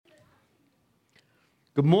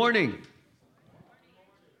Good morning.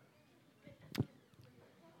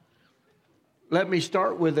 Let me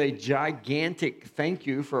start with a gigantic thank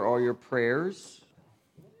you for all your prayers.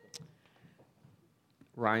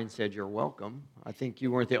 Ryan said you're welcome. I think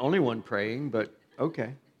you weren't the only one praying, but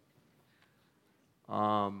okay.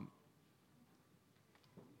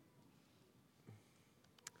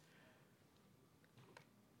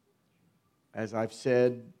 As I've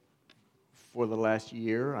said for the last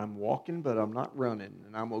year, I'm walking, but I'm not running,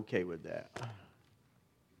 and I'm okay with that.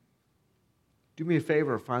 Do me a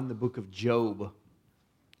favor, find the book of Job.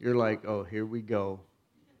 You're like, oh, here we go.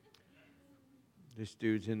 This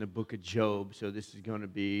dude's in the book of Job, so this is going to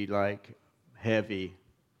be like heavy.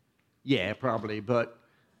 Yeah, probably, but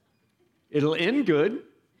it'll end good.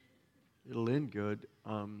 It'll end good.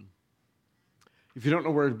 If you don't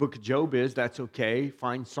know where the book of Job is, that's okay.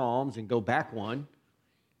 Find Psalms and go back one.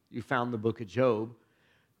 You found the book of Job.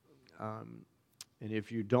 And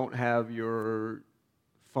if you don't have your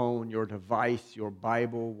phone, your device, your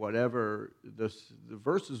Bible, whatever, the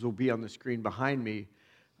verses will be on the screen behind me.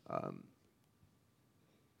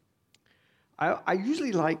 I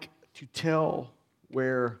usually like to tell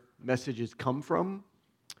where messages come from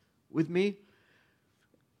with me.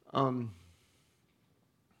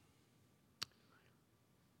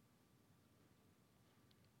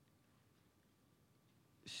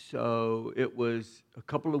 So it was a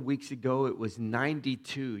couple of weeks ago, it was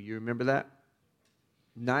 92. You remember that?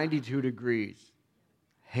 92 degrees.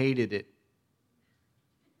 Hated it.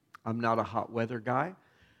 I'm not a hot weather guy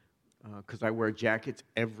because I wear jackets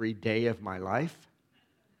every day of my life.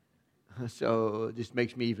 So this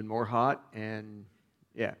makes me even more hot. And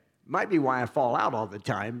yeah, might be why I fall out all the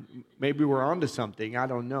time. Maybe we're onto something. I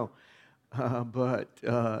don't know. But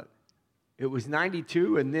it was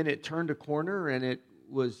 92, and then it turned a corner, and it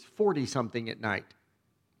was 40-something at night.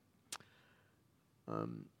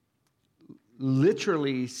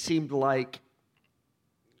 Literally seemed like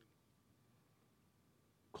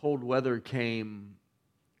cold weather came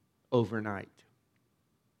overnight.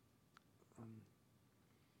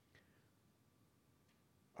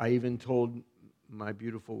 I even told my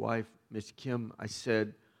beautiful wife, Miss Kim, I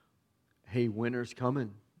said, hey, winter's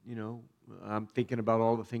coming. You know, I'm thinking about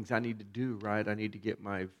all the things I need to do, right? I need to get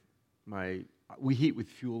we heat with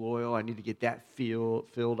fuel oil. I need to get that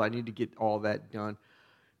filled. I need to get all that done.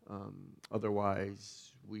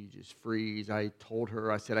 Otherwise, we just freeze. I told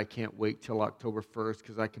her, I said, I can't wait till October 1st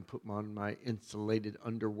because I can put on my insulated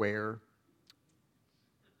underwear.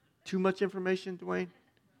 Too much information, Dwayne?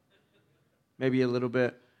 Maybe a little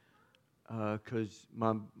bit. Because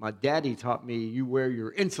my daddy taught me you wear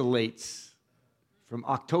your insulates from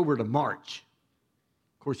October to March.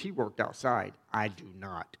 Of course, he worked outside. I do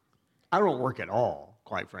not. I don't work at all,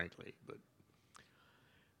 quite frankly. But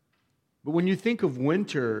when you think of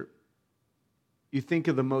winter, you think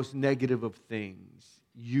of the most negative of things,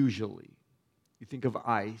 usually. You think of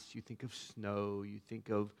ice, you think of snow, you think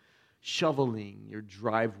of shoveling your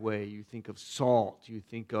driveway, you think of salt, you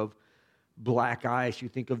think of black ice, you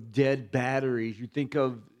think of dead batteries, you think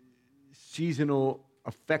of seasonal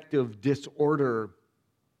affective disorder.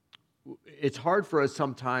 It's hard for us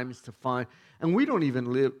sometimes to find, and we don't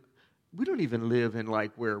even live in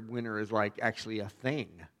like where winter is like actually a thing.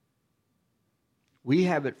 We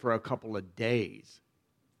have it for a couple of days.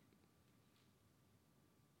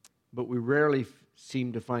 But we rarely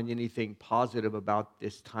seem to find anything positive about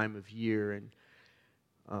this time of year. And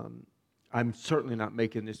I'm certainly not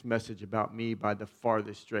making this message about me by the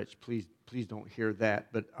farthest stretch. Please don't hear that.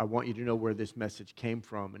 But I want you to know where this message came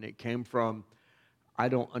from. And it came from, I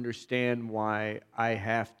don't understand why I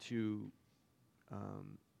have to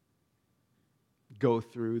go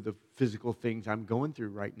through the physical things I'm going through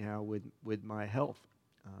right now with my health.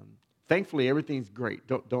 Thankfully, everything's great.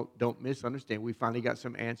 Don't misunderstand. We finally got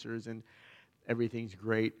some answers, and everything's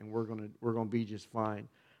great, and we're gonna be just fine.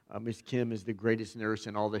 Miss Kim is the greatest nurse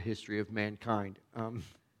in all the history of mankind.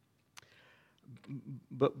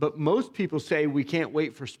 But most people say we can't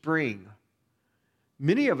wait for spring.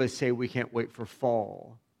 Many of us say we can't wait for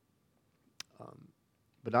fall.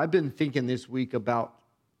 But I've been thinking this week about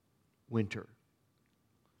winter.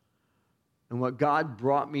 And what God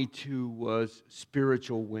brought me to was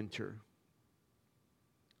spiritual winter.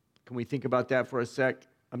 Can we think about that for a sec?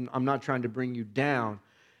 I'm not trying to bring you down,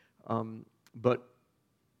 but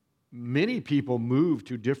many people move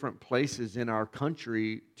to different places in our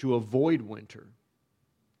country to avoid winter.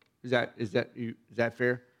 Is that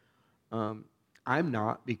fair? I'm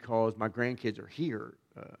not, because my grandkids are here,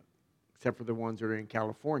 except for the ones that are in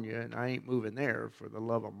California, and I ain't moving there for the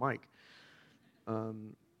love of Mike.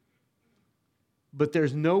 But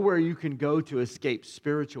there's nowhere you can go to escape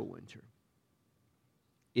spiritual winter.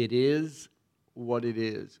 It is what it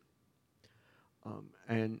is.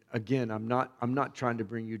 And again, I'm not trying to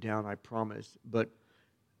bring you down, I promise. But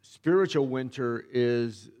spiritual winter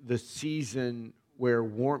is the season where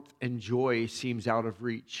warmth and joy seems out of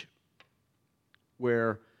reach,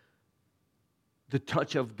 where the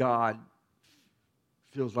touch of God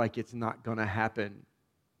feels like it's not going to happen.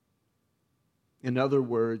 In other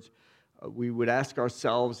words, we would ask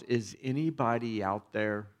ourselves, is anybody out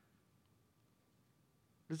there?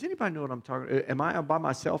 Does anybody know what I'm talking about? Am I by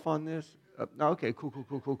myself on this? Okay, cool.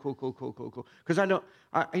 Because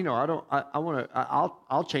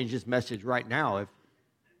I'll change this message right now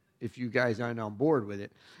if you guys aren't on board with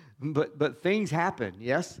it. But things happen,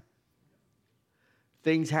 yes?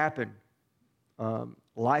 Things happen.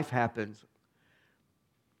 Life happens.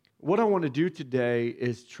 What I want to do today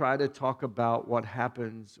is try to talk about what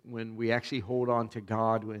happens when we actually hold on to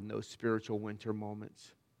God in those spiritual winter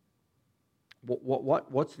moments.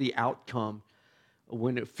 What's the outcome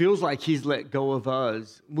when it feels like He's let go of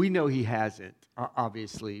us? We know He hasn't,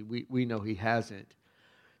 obviously. We know He hasn't.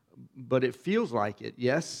 But it feels like it,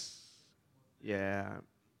 yes? Yeah.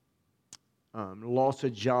 Loss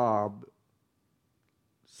of job,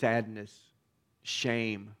 sadness,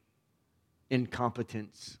 shame,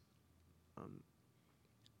 incompetence,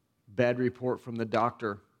 bad report from the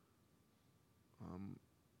doctor.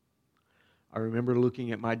 I remember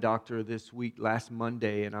looking at my doctor this week, last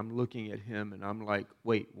Monday, and I'm looking at him, and I'm like,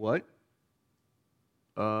 wait, what?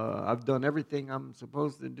 I've done everything I'm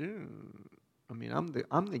supposed to do. I mean,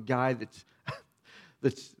 I'm the guy that's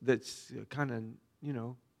kind of,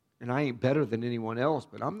 and I ain't better than anyone else,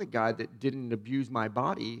 but I'm the guy that didn't abuse my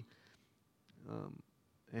body,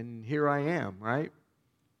 and here I am, right?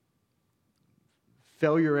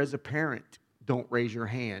 Failure as a parent. Don't raise your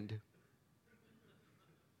hand.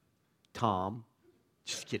 Tom.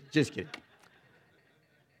 Just kidding.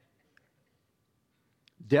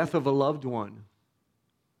 Death of a loved one.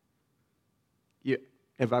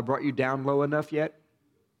 Have I brought you down low enough yet?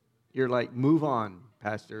 You're like, move on,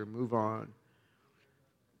 Pastor, move on.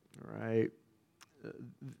 All right.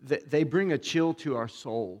 They bring a chill to our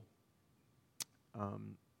soul.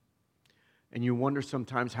 And you wonder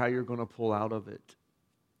sometimes how you're going to pull out of it.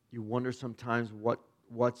 You wonder sometimes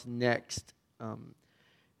what's next.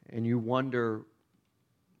 And you wonder,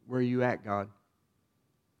 where are you at, God?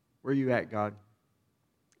 Where are you at, God?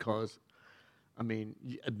 Because,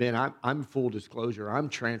 Ben, I'm full disclosure. I'm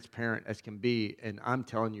transparent as can be, and I'm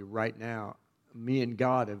telling you right now, me and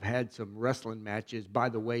God have had some wrestling matches. By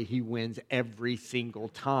the way, He wins every single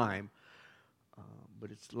time.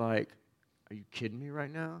 But it's like, are you kidding me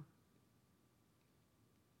right now?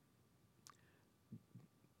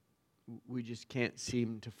 We just can't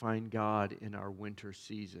seem to find God in our winter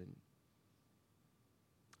season.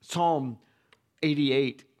 Psalm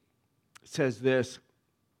 88 says this,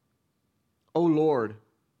 O Lord,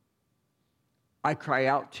 I cry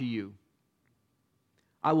out to you.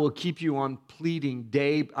 I will keep on pleading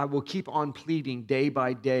day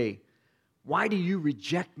by day. Why do you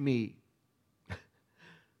reject me?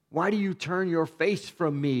 Why do you turn your face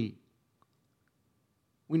from me?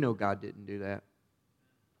 We know God didn't do that.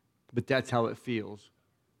 But that's how it feels.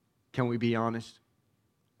 Can we be honest?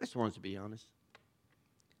 I just want us to be honest.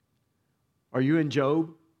 Are you in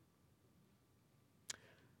Job?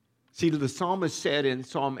 See, the psalmist said in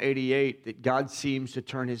Psalm 88 that God seems to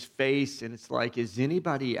turn His face, and it's like, is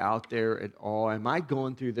anybody out there at all? Am I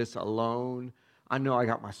going through this alone? I know I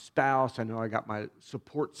got my spouse. I know I got my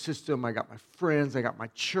support system. I got my friends. I got my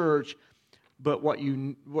church. But what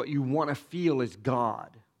you want to feel is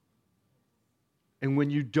God. And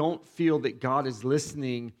when you don't feel that God is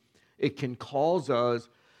listening, it can cause us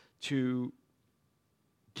to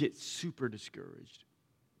get super discouraged.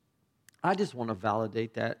 I just want to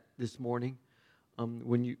validate that this morning.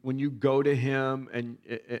 When you go to Him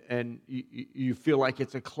and you feel like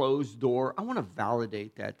it's a closed door, I want to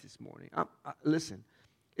validate that this morning. Listen,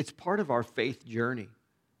 it's part of our faith journey.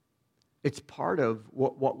 It's part of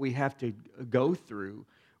what we have to go through.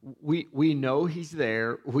 We know He's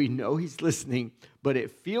there. We know He's listening, but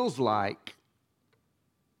it feels like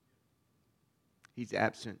He's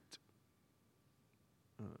absent.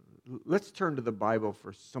 Let's turn to the Bible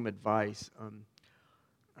for some advice.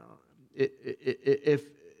 If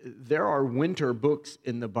there are winter books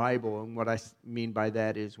in the Bible, and what I mean by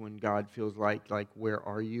that is when God feels like where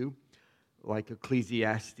are you? Like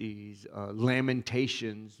Ecclesiastes,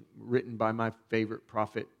 Lamentations, written by my favorite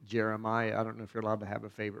prophet, Jeremiah. I don't know if you're allowed to have a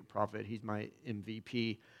favorite prophet. He's my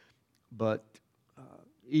MVP. But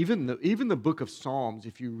Even the book of Psalms,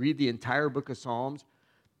 if you read the entire book of Psalms,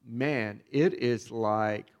 man, it is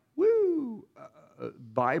like, woo,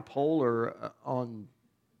 bipolar on,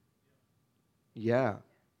 yeah.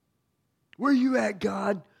 Where you at,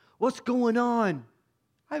 God? What's going on?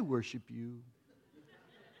 I worship you.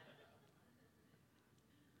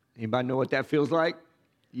 Anybody know what that feels like?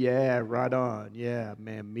 Yeah, right on. Yeah,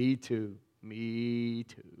 man, me too. Me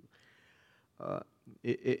too.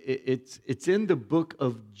 It's in the book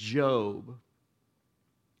of Job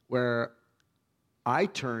where I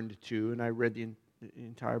turned to, and I read the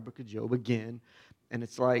entire book of Job again, and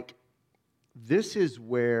it's like, this is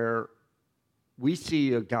where we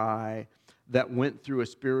see a guy that went through a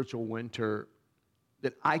spiritual winter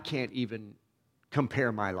that I can't even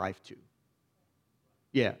compare my life to.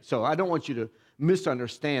 Yeah, so I don't want you to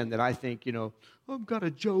misunderstand that I think, I've got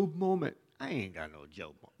a Job moment. I ain't got no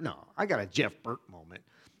Job moment. No, I got a Jeff Burke moment,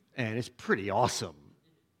 and it's pretty awesome,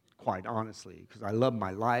 quite honestly, because I love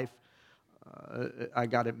my life. I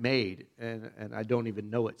got it made, and I don't even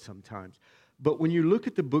know it sometimes. But when you look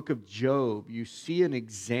at the book of Job, you see an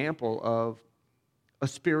example of a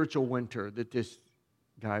spiritual winter that this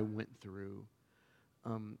guy went through.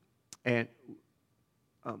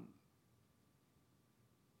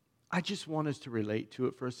 I just want us to relate to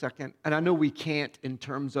it for a second. And I know we can't in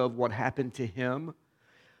terms of what happened to him,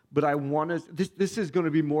 but I want us, this is going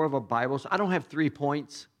to be more of a Bible. So I don't have 3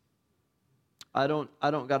 points. I don't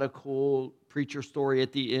got a cool preacher story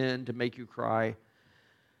at the end to make you cry.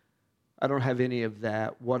 I don't have any of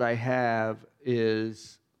that. What I have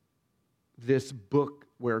is this book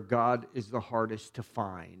where God is the hardest to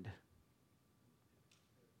find.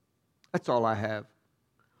 That's all I have.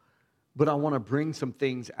 But I want to bring some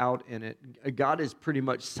things out in it. God is pretty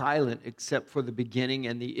much silent except for the beginning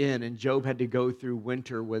and the end. And Job had to go through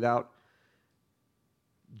winter without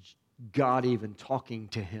God even talking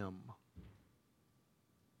to him.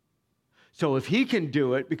 So if he can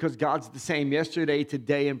do it, because God's the same yesterday,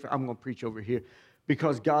 today, and I'm going to preach over here.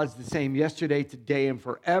 Because God's the same yesterday, today, and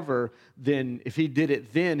forever, then if he did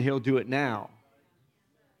it then, he'll do it now.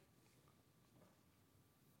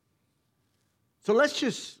 So let's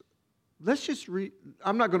just read.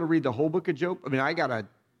 I'm not going to read the whole book of Job. I mean, I got a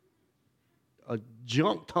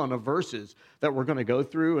junk ton of verses that we're going to go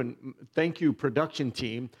through. And thank you, production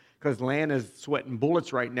team, because Lan is sweating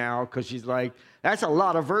bullets right now because she's like, that's a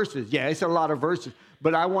lot of verses. Yeah, it's a lot of verses.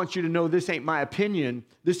 But I want you to know this ain't my opinion.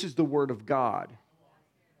 This is the word of God.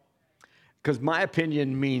 Because my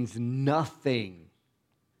opinion means nothing.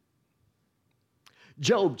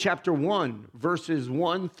 Job chapter 1, verses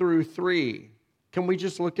 1 through 3. Can we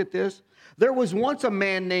just look at this? There was once a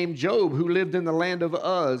man named Job who lived in the land of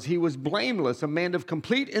Uz. He was blameless, a man of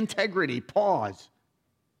complete integrity. Pause.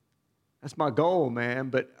 That's my goal, man,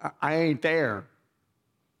 but I ain't there.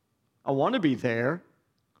 I want to be there.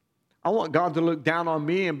 I want God to look down on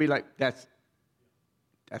me and be like, that's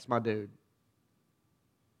my dude.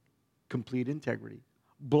 Complete integrity.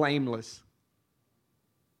 Blameless.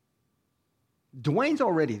 Dwayne's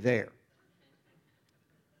already there.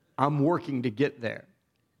 I'm working to get there.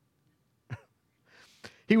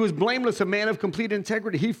 He was blameless, a man of complete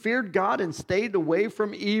integrity. He feared God and stayed away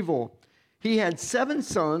from evil. He had 7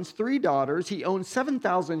 sons, 3 daughters. He owned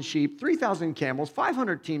 7,000 sheep, 3,000 camels,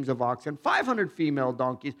 500 teams of oxen, 500 female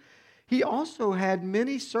donkeys. He also had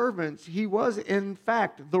many servants. He was, in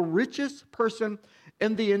fact, the richest person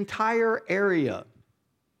in the entire area.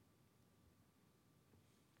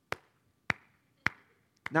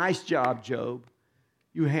 Nice job, Job.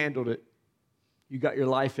 You handled it. You got your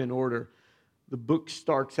life in order. The book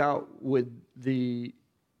starts out with the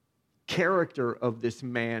character of this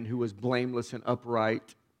man who was blameless and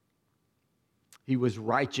upright. He was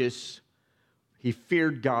righteous. He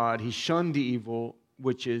feared God. He shunned evil,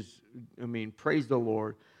 which is, praise the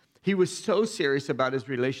Lord. He was so serious about his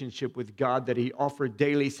relationship with God that he offered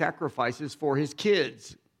daily sacrifices for his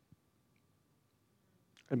kids.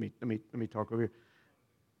 Let me talk over here.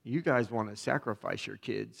 You guys want to sacrifice your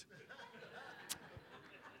kids.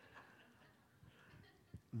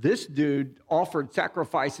 This dude offered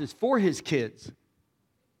sacrifices for his kids.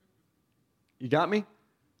 You got me?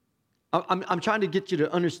 I'm trying to get you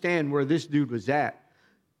to understand where this dude was at.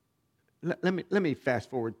 Let me fast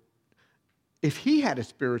forward. If he had a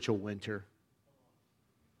spiritual winter,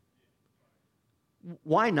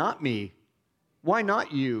 why not me? Why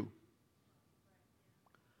not you?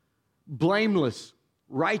 Blameless,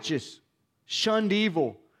 righteous, shunned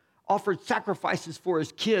evil, offered sacrifices for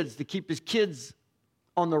his kids to keep his kids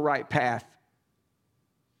on the right path.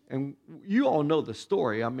 And you all know the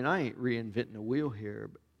story. I ain't reinventing the wheel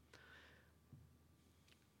here.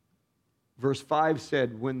 But Verse 5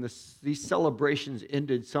 said, when these celebrations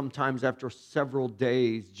ended, sometimes after several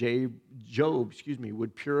days, Job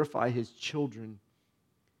would purify his children.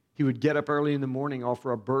 He would get up early in the morning,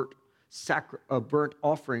 offer a burnt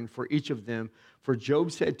offering for each of them. For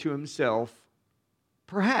Job said to himself,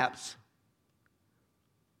 perhaps,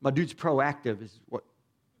 my dude's proactive is what,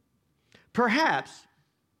 perhaps,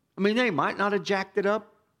 I mean, they might not have jacked it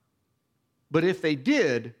up, but if they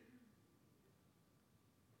did,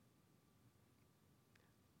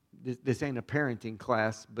 this ain't a parenting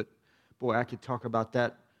class, but boy, I could talk about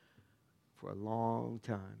that for a long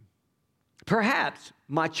time. Perhaps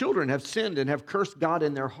my children have sinned and have cursed God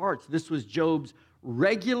in their hearts. This was Job's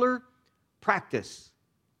regular practice.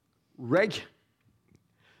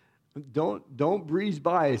 Don't breeze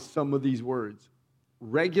by some of these words.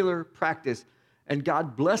 Regular practice. And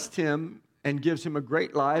God blessed him and gives him a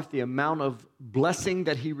great life. The amount of blessing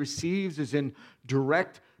that he receives is in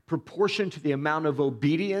direct proportion to the amount of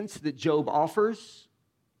obedience that Job offers.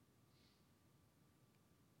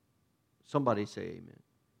 Somebody say amen.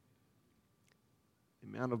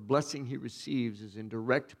 The amount of blessing he receives is in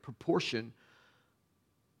direct proportion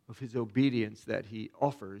of his obedience that he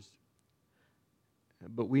offers.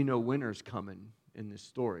 But we know winter's coming in this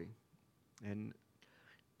story. And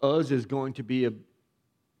Uz is going to be a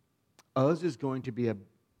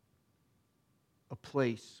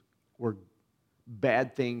place where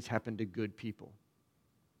bad things happen to good people.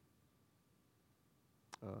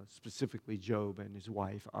 Specifically Job and his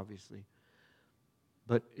wife, obviously.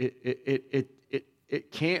 But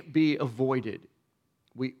it can't be avoided.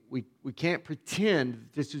 We can't pretend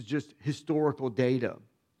that this is just historical data.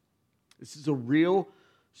 This is a real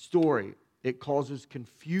story. It causes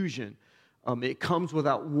confusion. It comes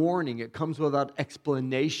without warning. It comes without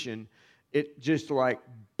explanation. It just like,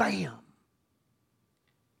 bam,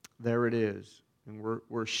 there it is. And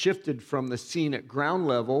we're shifted from the scene at ground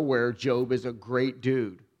level where Job is a great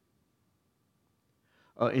dude.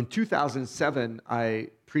 In 2007, I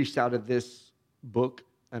preached out of this book,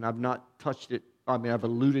 and I've not touched it. I mean, I've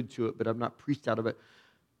alluded to it, but I've not preached out of it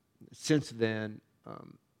since then.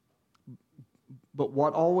 But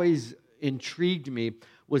what always intrigued me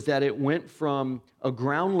was that it went from a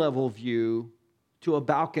ground level view to a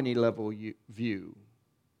balcony level view,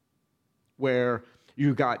 where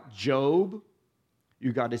you got Job,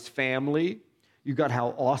 you got his family, you got how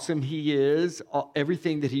awesome he is,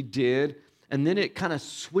 everything that he did, and then it kind of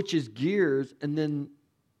switches gears, and then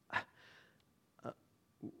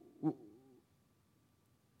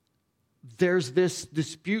there's this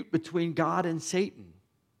dispute between God and Satan.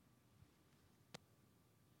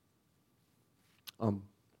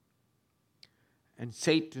 And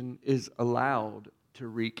Satan is allowed to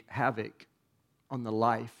wreak havoc on the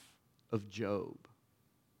life of Job.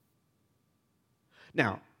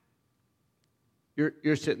 Now,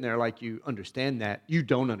 you're sitting there like you understand that. You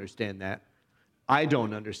don't understand that. I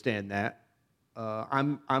don't understand that.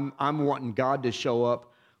 I'm wanting God to show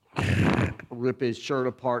up, rip his shirt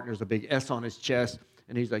apart, and there's a big S on his chest,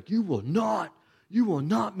 and he's like, you will not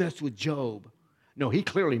mess with Job. No, he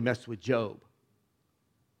clearly messed with Job.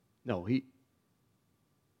 No, he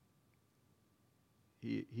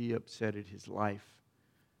upsetted his life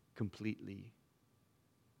completely.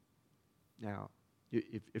 Now,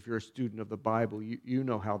 if you're a student of the Bible, you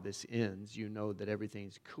know how this ends. You know that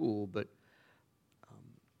everything's cool, but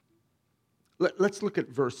let's look at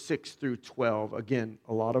verse 6 through 12. Again,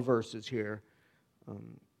 a lot of verses here.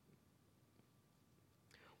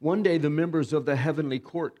 One day, the members of the heavenly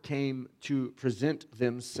court came to present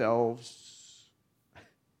themselves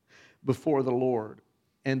before the Lord,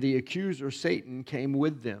 and the accuser, Satan, came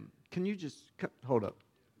with them. Can you just, hold up.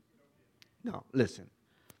 No, listen.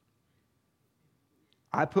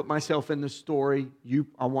 I put myself in the story.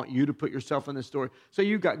 I want you to put yourself in the story. So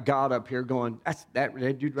you got God up here going, that's that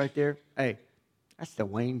dude right there. Hey, that's the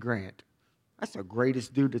Wayne Grant. That's the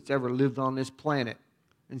greatest dude that's ever lived on this planet.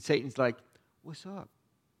 And Satan's like, what's up?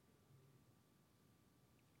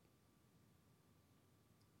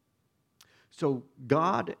 So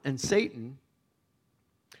God and Satan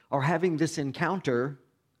are having this encounter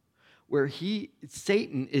where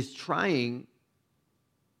Satan is trying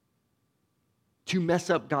to mess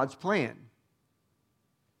up God's plan.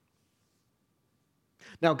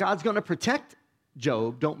 Now, God's going to protect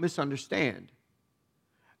Job, don't misunderstand.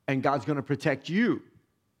 And God's going to protect you.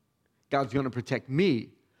 God's going to protect me.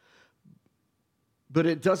 But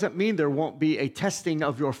it doesn't mean there won't be a testing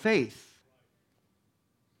of your faith.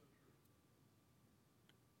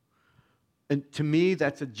 And to me,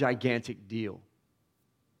 that's a gigantic deal.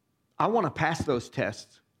 I want to pass those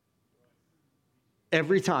tests.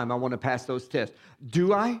 Every time I want to pass those tests.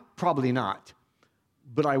 Do I? Probably not.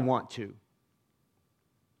 But I want to.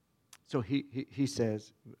 So he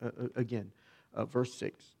says, again, verse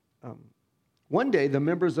 6. One day the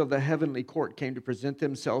members of the heavenly court came to present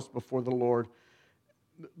themselves before the Lord,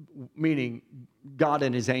 meaning God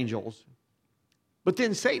and his angels. But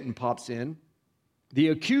then Satan pops in. The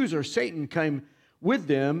accuser, Satan, came with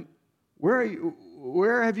them.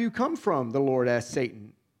 Where have you come from? The Lord asked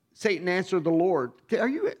Satan. Satan answered the Lord.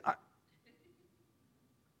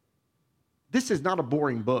 This is not a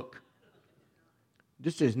boring book.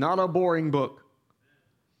 This is not a boring book.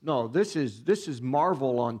 No, this is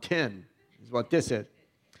Marvel on 10, is what this is.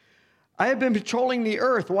 I have been patrolling the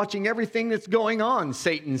earth, watching everything that's going on,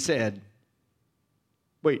 Satan said.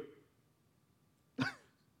 Wait.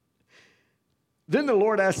 Then the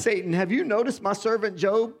Lord asked Satan, have you noticed my servant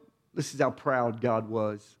Job? This is how proud God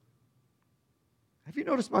was. Have you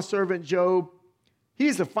noticed my servant Job? He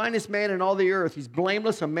is the finest man in all the earth. He's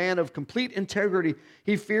blameless, a man of complete integrity.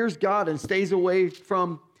 He fears God and stays away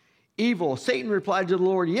from evil. Satan replied to the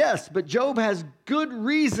Lord, yes, but Job has good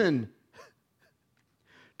reason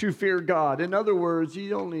to fear God. In other words,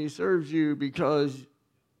 he only serves you because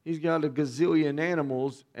he's got a gazillion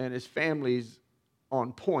animals and his family's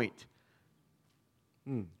on point.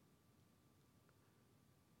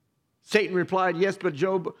 Satan replied, yes, but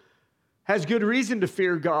Job has good reason to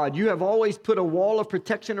fear God. You have always put a wall of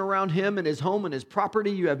protection around him and his home and his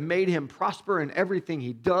property. You have made him prosper in everything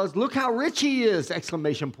he does. Look how rich he is!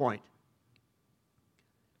 Exclamation point.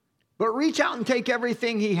 But reach out and take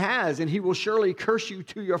everything he has, and he will surely curse you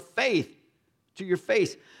to your face.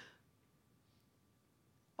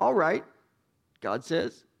 All right, God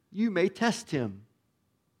says, you may test him.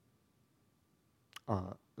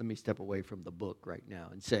 Let me step away from the book right now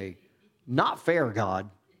and say, not fair, God.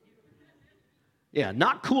 Yeah,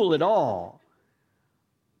 not cool at all.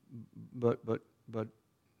 But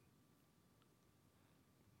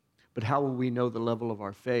how will we know the level of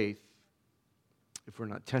our faith if we're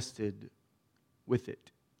not tested with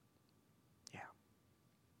it? Yeah.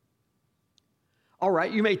 All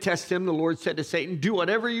right, you may test him, the Lord said to Satan. Do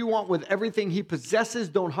whatever you want with everything he possesses.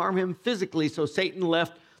 Don't harm him physically. So Satan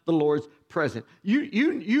left the Lord's presence.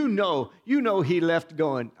 You know he left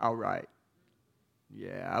going, all right.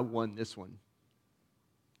 Yeah, I won this one.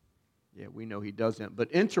 Yeah, we know he doesn't. But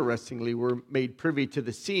interestingly, we're made privy to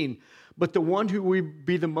the scene. But the one who would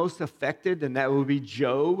be the most affected, and that would be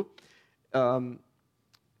Job,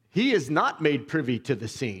 he is not made privy to the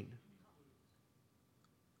scene.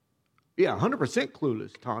 Yeah, 100%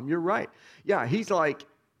 clueless, Tom. You're right. Yeah, he's like,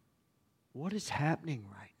 what is happening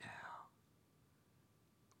right now?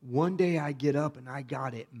 One day I get up and I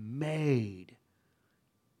got it made.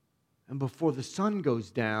 And before the sun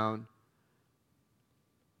goes down,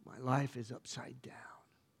 my life is upside down.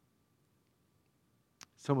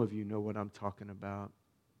 Some of you know what I'm talking about.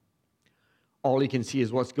 All he can see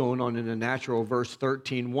is what's going on in the natural. Verse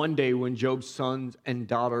 13, one day when Job's sons and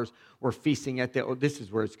daughters were feasting at the... Oh, this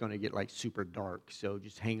is where it's going to get like super dark, so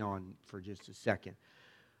just hang on for just a second.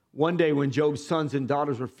 One day when Job's sons and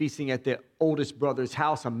daughters were feasting at the oldest brother's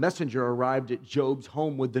house, a messenger arrived at Job's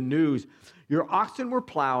home with the news. Your oxen were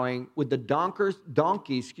plowing with the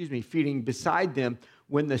donkeys, feeding beside them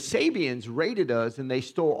when the Sabians raided us and they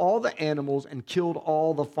stole all the animals and killed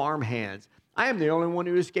all the farmhands. I am the only one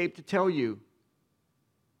who escaped to tell you.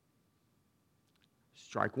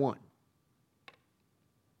 Strike one.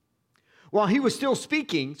 While he was still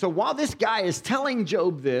speaking, so while this guy is telling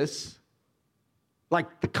Job this,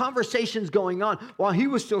 like the conversation's going on, while he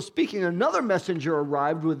was still speaking, another messenger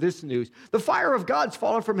arrived with this news. The fire of God's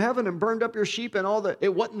fallen from heaven and burned up your sheep and all the...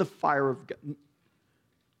 It wasn't the fire of God.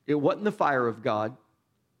 It wasn't the fire of God.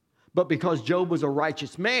 But because Job was a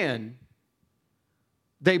righteous man,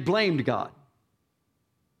 they blamed God.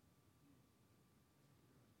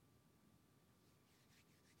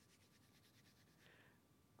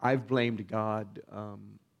 I've blamed God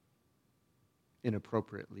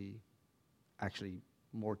inappropriately, actually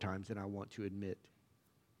more times than I want to admit.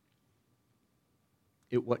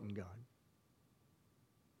 It wasn't God.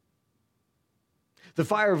 The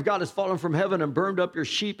fire of God has fallen from heaven and burned up your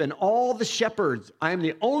sheep and all the shepherds. I am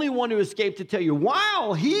the only one who escaped to tell you.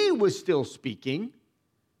 While he was still speaking,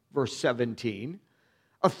 verse 17,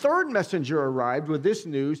 a third messenger arrived with this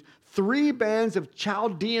news. 3 bands of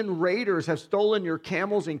Chaldean raiders have stolen your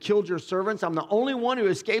camels and killed your servants. I'm the only one who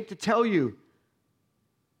escaped to tell you.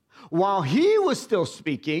 While he was still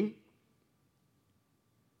speaking,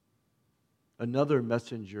 another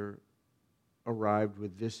messenger arrived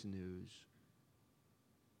with this news.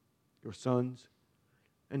 Your sons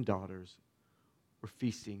and daughters were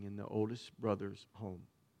feasting in the oldest brother's home.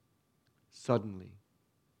 Suddenly,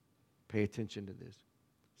 pay attention to this.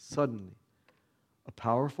 Suddenly, a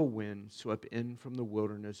powerful wind swept in from the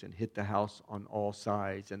wilderness and hit the house on all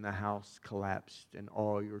sides, and the house collapsed, and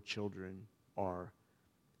all your children are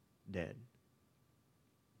dead.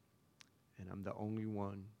 And I'm the only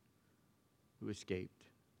one who escaped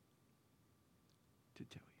to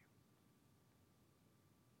tell you.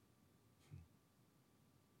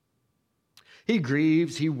 He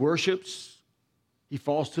grieves, he worships, he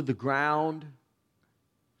falls to the ground.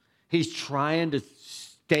 He's trying to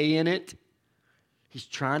stay in it. He's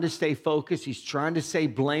trying to stay focused. He's trying to stay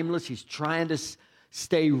blameless. He's trying to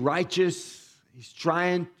stay righteous. He's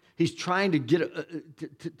trying to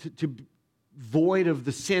get to void of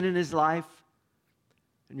the sin in his life.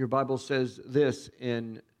 And your Bible says this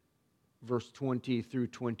in verse 20 through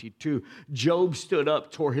 22. Job stood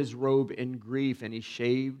up, tore his robe in grief, and he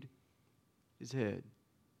shaved his head.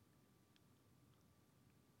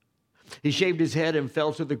 He shaved his head and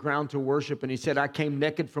fell to the ground to worship. And he said, I came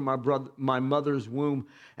naked from my mother's womb,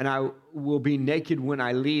 and I will be naked when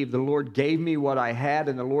I leave. The Lord gave me what I had,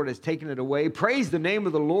 and the Lord has taken it away. Praise the name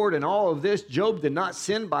of the Lord. In all of this, Job did not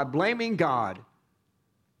sin by blaming God.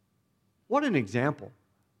 What an example.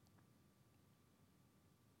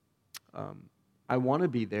 I want to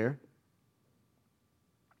be there.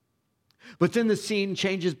 But then the scene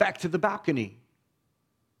changes back to the balcony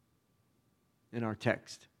in our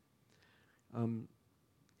text.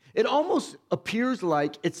 It almost appears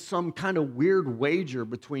like it's some kind of weird wager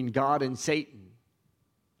between God and Satan.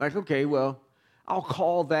 Like, okay, well, I'll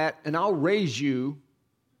call that, and I'll raise you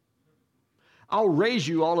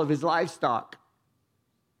all of his livestock.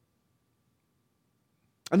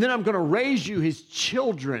 And then I'm going to raise you his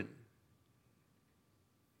children.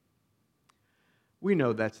 We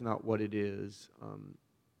know that's not what it is.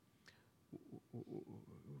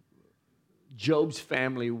 Job's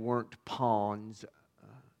family weren't pawns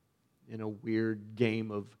in a weird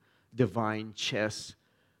game of divine chess.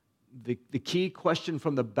 The key question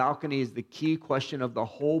from the balcony is the key question of the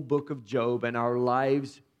whole book of Job, and our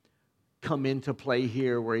lives come into play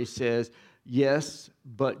here where he says, yes,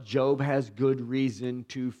 but Job has good reason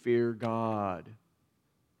to fear God.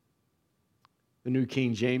 The New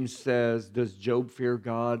King James says, does Job fear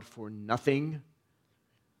God for nothing?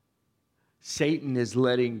 Satan is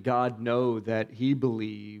letting God know that he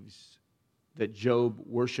believes that Job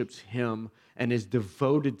worships him and is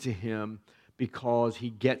devoted to him because he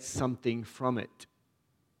gets something from it.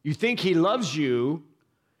 You think he loves you,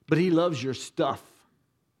 but he loves your stuff.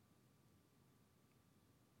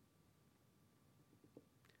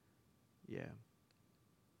 Yeah.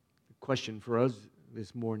 The question for us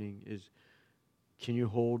this morning is, can you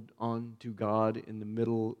hold on to God in the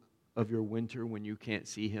middle of your winter when you can't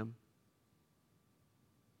see him?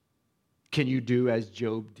 Can you do as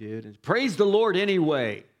Job did and praise the Lord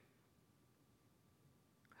anyway?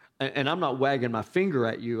 And I'm not wagging my finger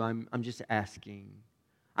at you. I'm just asking.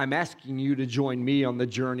 I'm asking you to join me on the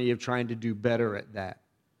journey of trying to do better at that.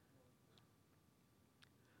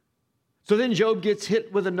 So then Job gets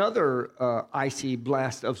hit with another icy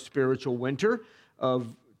blast of spiritual winter.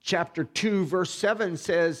 Of chapter 2, verse 7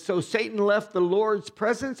 says, so Satan left the Lord's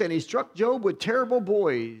presence, and he struck Job with terrible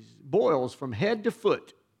boils from head to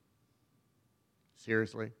foot.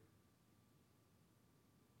 Seriously?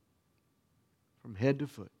 From head to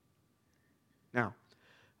foot. Now,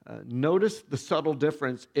 notice the subtle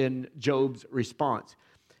difference in Job's response.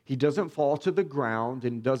 He doesn't fall to the ground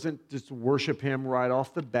and doesn't just worship him right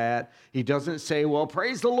off the bat. He doesn't say, well,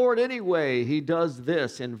 praise the Lord anyway. He does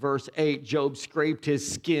this. In verse 8, Job scraped his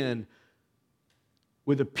skin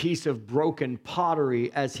with a piece of broken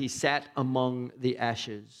pottery as he sat among the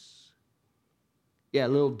ashes. Yeah, a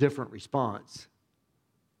little different response.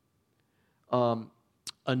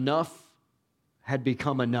 Enough had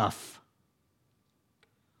become enough.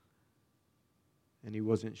 And he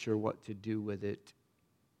wasn't sure what to do with it.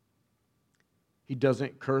 He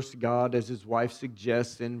doesn't curse God as his wife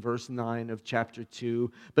suggests in verse 9 of chapter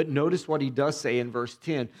 2. But notice what he does say in verse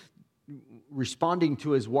 10, responding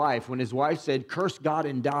to his wife. When his wife said, curse God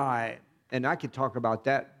and die. And I could talk about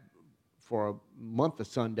that for a month of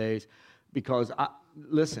Sundays because,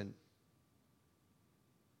 listen,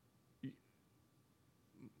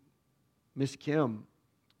 Miss Kim,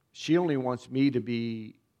 she only wants me to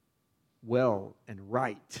be well and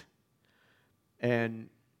right. And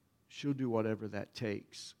she'll do whatever that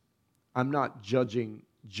takes. I'm not judging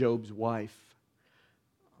Job's wife.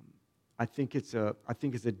 I think it's a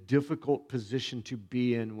difficult position to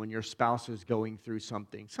be in when your spouse is going through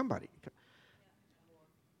something. Somebody.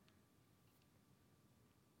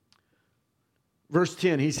 Verse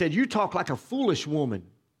 10, he said, you talk like a foolish woman.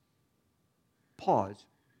 Pause.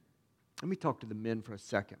 Let me talk to the men for a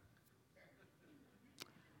second.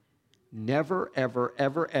 Never, ever,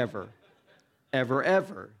 ever, ever, ever,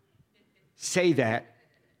 ever say that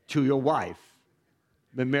to your wife.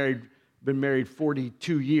 Been married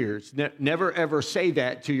 42 years. Never, ever say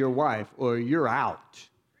that to your wife or you're out.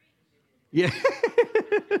 Yeah.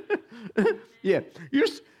 Yeah.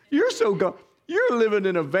 You're so gone. You're living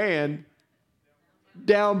in a van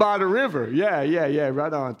down by the river. Yeah.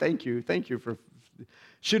 Right on. Thank you for.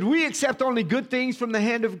 Should we accept only good things from the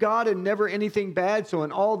hand of God and never anything bad? So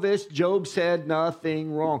in all this, Job said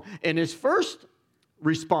nothing wrong. In his first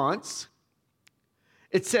response,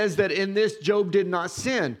 it says that in this, Job did not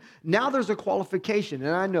sin. Now there's a qualification,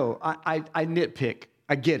 and I know, I nitpick.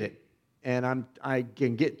 I get it. And I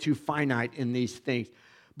can get too finite in these things.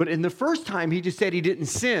 But in the first time, he just said he didn't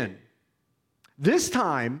sin. This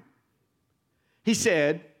time, he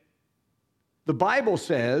said, the Bible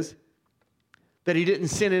says that he didn't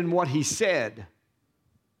sin in what he said.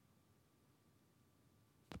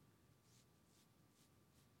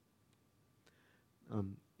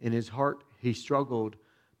 In his heart, he struggled,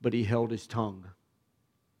 but he held his tongue.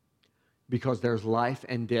 Because there's life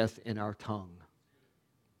and death in our tongue.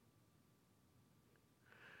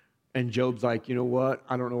 And Job's like, you know what?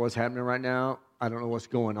 I don't know what's happening right now. I don't know what's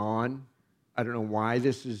going on. I don't know why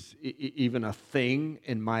this is even a thing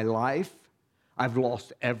in my life. I've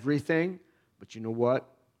lost everything. But you know what?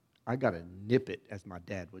 I got to nip it, as my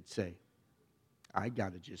dad would say. I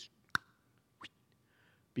got to just,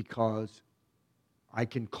 because I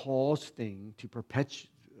can cause things to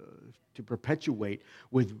perpetuate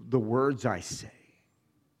with the words I say.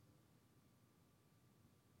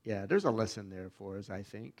 Yeah, there's a lesson there for us, I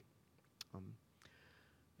think.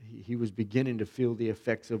 He was beginning to feel the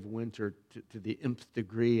effects of winter to the nth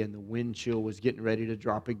degree, and the wind chill was getting ready to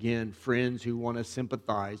drop again. Friends who want to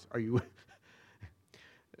sympathize,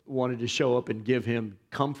 wanted to show up and give him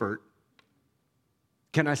comfort.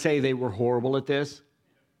 Can I say they were horrible at this?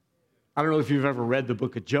 I don't know if you've ever read the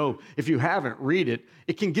book of Job. If you haven't, read it.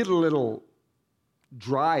 It can get a little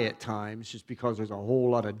dry at times just because there's a whole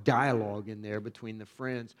lot of dialogue in there between the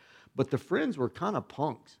friends. But the friends were kind of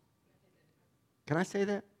punks. Can I say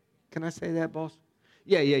that? Can I say that, boss?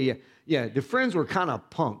 Yeah. The friends were kind of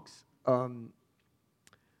punks.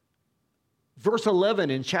 Verse 11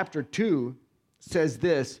 in chapter 2 says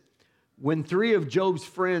this: when 3 of Job's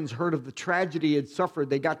friends heard of the tragedy he had suffered,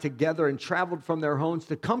 they got together and traveled from their homes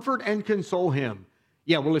to comfort and console him.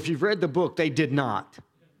 Yeah, well, if you've read the book, they did not.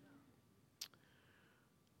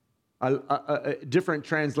 Different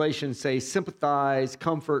translations say sympathize,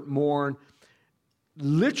 comfort, mourn.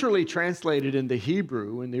 Literally translated into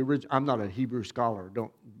Hebrew, in the original, I'm not a Hebrew scholar,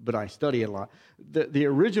 but I study it a lot. The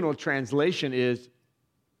original translation is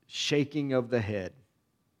shaking of the head.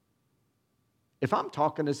 If I'm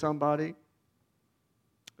talking to somebody,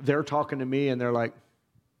 they're talking to me and they're like,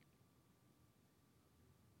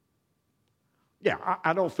 yeah,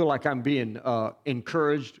 I don't feel like I'm being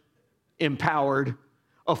encouraged, empowered,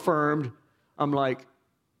 affirmed. I'm like,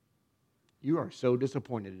 you are so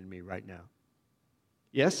disappointed in me right now.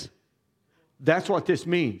 Yes? That's what this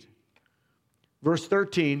means. Verse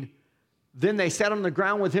 13, then they sat on the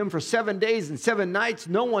ground with him for 7 days and 7 nights.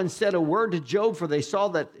 No one said a word to Job, for they saw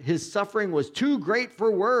that his suffering was too great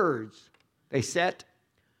for words. They sat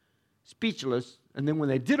speechless, and then when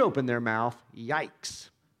they did open their mouth, yikes.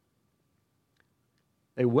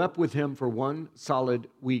 They wept with him for 1 solid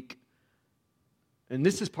week. And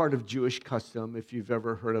this is part of Jewish custom, if you've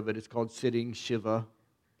ever heard of it. It's called sitting Shiva,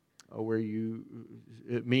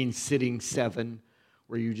 it means sitting 7,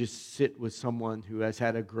 where you just sit with someone who has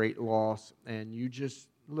had a great loss, and you just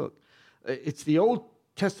look. It's the Old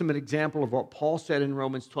Testament example of what Paul said in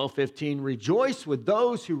Romans 12:15, rejoice with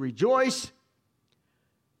those who rejoice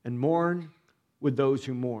and mourn with those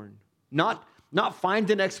who mourn. Not find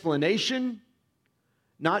an explanation,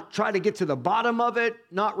 not try to get to the bottom of it,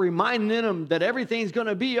 not reminding them that everything's going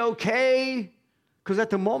to be okay, because at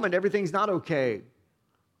the moment everything's not okay.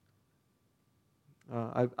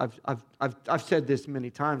 I've said this many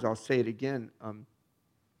times. I'll say it again.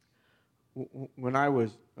 When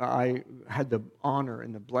I had the honor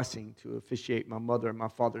and the blessing to officiate my mother and my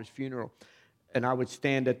father's funeral, and I would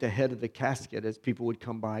stand at the head of the casket as people would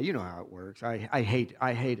come by. You know how it works. I hate it.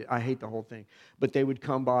 I hate the whole thing. But they would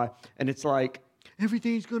come by, and it's like,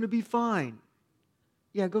 everything's going to be fine.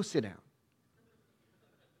 Yeah, go sit down.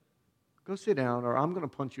 Go sit down, or I'm going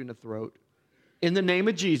to punch you in the throat. In the name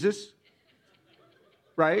of Jesus.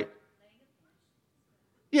 Right?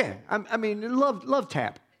 Yeah, I mean, love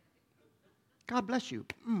tap. God bless you.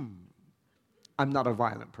 I'm not a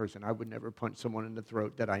violent person. I would never punch someone in the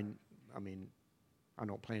throat that I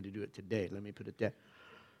don't plan to do it today. Let me put it that.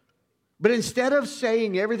 But instead of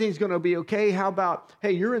saying everything's going to be okay, how about,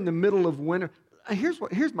 hey, you're in the middle of winter.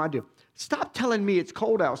 Here's my deal. Stop telling me it's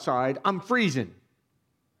cold outside. I'm freezing.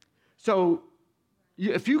 So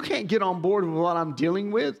if you can't get on board with what I'm dealing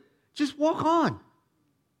with, just walk on.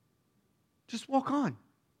 Just walk on.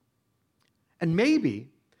 And maybe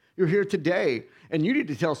you're here today and you need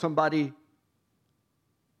to tell somebody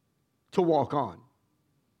to walk on.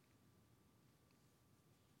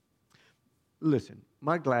 Listen,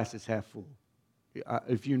 my glass is half full.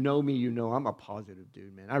 If you know me, you know I'm a positive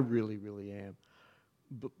dude, man. I really, really am.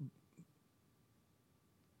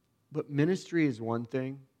 But ministry is one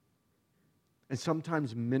thing. And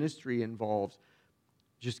sometimes ministry involves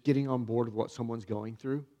just getting on board with what someone's going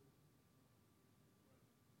through.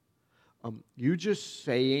 You just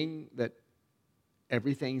saying that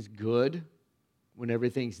everything's good when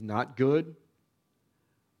everything's not good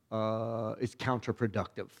is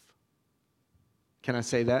counterproductive. Can I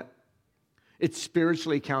say that? It's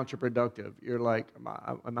spiritually counterproductive. You're like,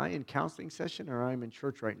 am I in counseling session or I'm in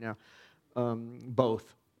church right now?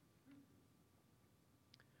 Both.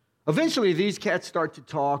 Eventually, these cats start to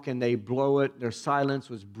talk and they blow it. Their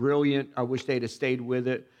silence was brilliant. I wish they'd have stayed with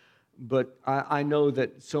it. But I know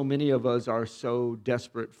that so many of us are so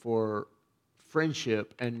desperate for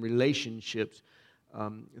friendship and relationships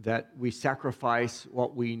that we sacrifice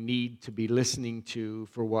what we need to be listening to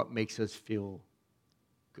for what makes us feel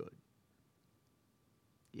good.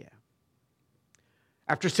 Yeah.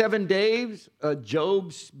 After 7 days,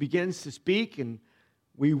 Job begins to speak, and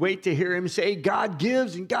we wait to hear him say, God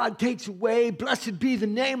gives and God takes away. Blessed be the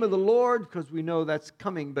name of the Lord, because we know that's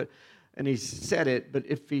coming. And he said it, but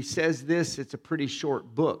if he says this, it's a pretty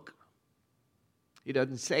short book. He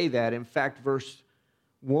doesn't say that. In fact, verse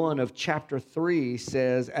 1 of chapter 3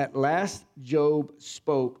 says, At last Job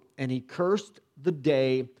spoke, and he cursed the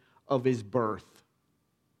day of his birth.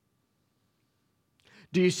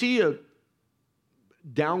 Do you see a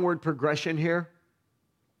downward progression here?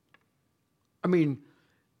 I mean,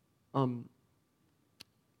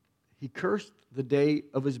 he cursed the day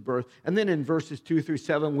of his birth. And then in verses 2 through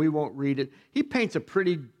 7, we won't read it. He paints a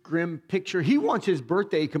pretty grim picture. He wants his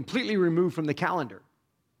birthday completely removed from the calendar.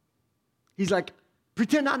 He's like,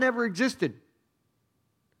 pretend I never existed.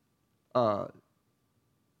 In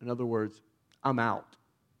other words, I'm out.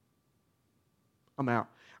 I'm out.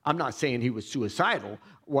 I'm not saying he was suicidal.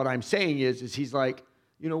 What I'm saying is he's like,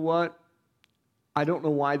 you know what? I don't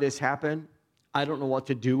know why this happened. I don't know what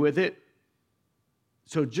to do with it.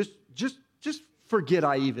 So just forget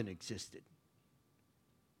I even existed.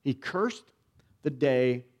 He cursed the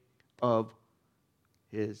day of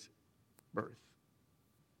his birth.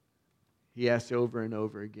 He asks over and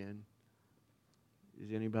over again,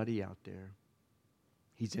 is anybody out there?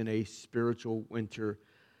 He's in a spiritual winter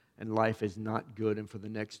and life is not good. And for the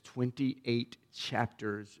next 28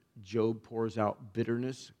 chapters, Job pours out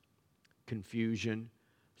bitterness, confusion,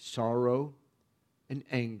 sorrow, and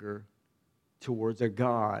anger towards a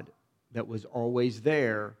God that was always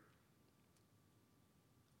there,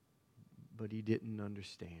 but he didn't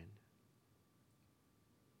understand.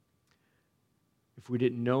 If we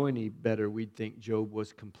didn't know any better, we'd think Job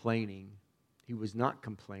was complaining. He was not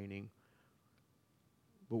complaining,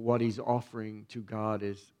 but what he's offering to God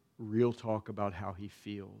is real talk about how he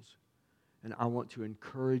feels. And I want to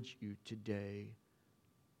encourage you today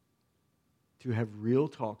to have real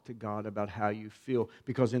talk to God about how you feel.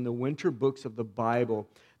 Because in the winter books of the Bible,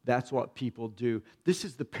 that's what people do. This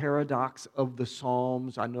is the paradox of the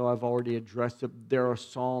Psalms. I know I've already addressed it. There are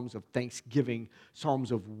psalms of thanksgiving,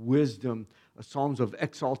 psalms of wisdom, psalms of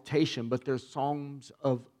exaltation, but there's psalms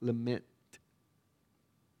of lament.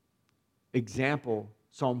 Example,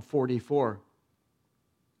 Psalm 44.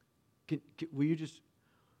 Will you just...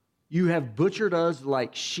 You have butchered us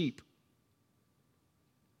like sheep.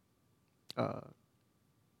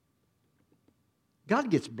 God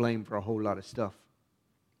gets blamed for a whole lot of stuff.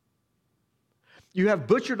 You have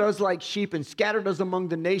butchered us like sheep and scattered us among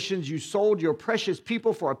the nations. You sold your precious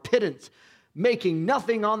people for a pittance, making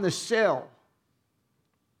nothing on the sale.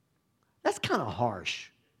 That's kind of harsh.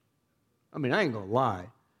 I mean, I ain't going to lie.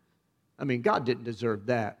 I mean, God didn't deserve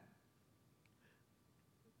that.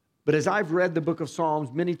 But as I've read the book of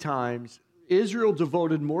Psalms many times, Israel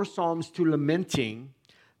devoted more psalms to lamenting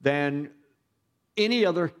than any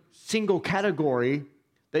other single category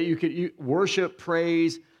that you could worship,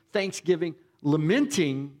 praise, thanksgiving.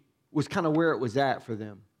 Lamenting was kind of where it was at for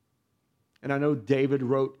them. And I know David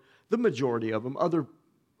wrote the majority of them. Other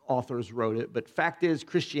authors wrote it, but fact is,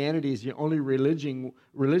 Christianity is the only religion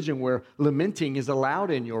where lamenting is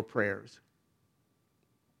allowed in your prayers.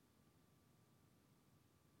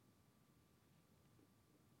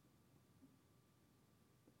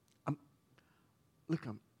 Let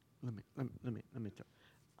me tell.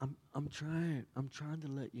 I'm trying to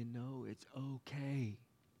let you know it's okay.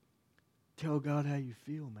 Tell God how you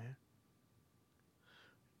feel, man.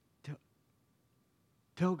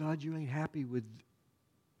 Tell God you ain't happy with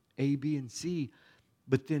A, B, and C,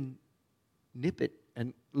 but then nip it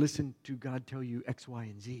and listen to God tell you X, Y,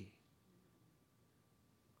 and Z.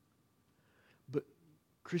 But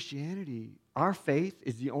Christianity, our faith,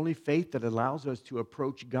 is the only faith that allows us to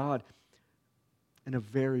approach God in a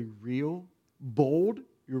very real, bold.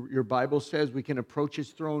 Your Bible says we can approach His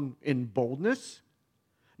throne in boldness,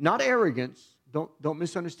 not arrogance. Don't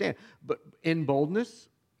misunderstand, but in boldness.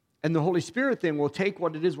 And the Holy Spirit then will take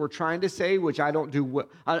what it is we're trying to say, which I don't do.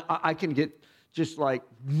 I can get just like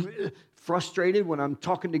frustrated when I'm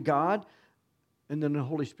talking to God. And then the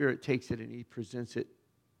Holy Spirit takes it and He presents it.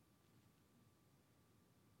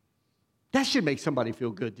 That should make somebody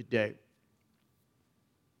feel good today.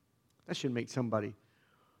 That should make somebody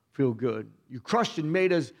feel good. You crushed and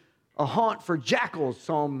made us a haunt for jackals,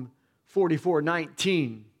 Psalm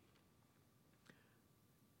 44:19.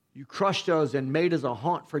 You crushed us and made us a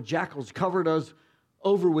haunt for jackals, covered us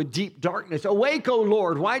over with deep darkness. Awake, O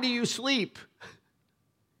Lord, why do you sleep?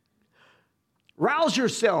 Rouse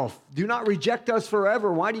yourself. Do not reject us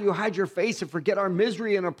forever. Why do you hide your face and forget our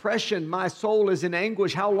misery and oppression? My soul is in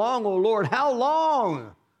anguish. How long, O Lord? How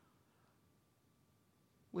long?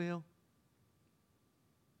 Well,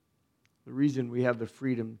 the reason we have the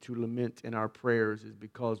freedom to lament in our prayers is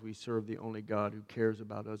because we serve the only God who cares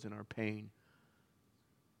about us in our pain.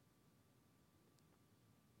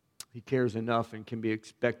 He cares enough and can be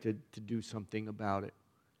expected to do something about it.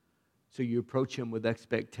 So you approach Him with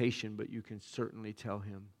expectation, but you can certainly tell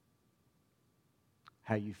Him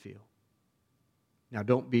how you feel. Now,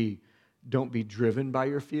 don't be driven by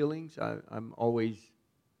your feelings. I'm always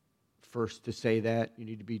first to say that. You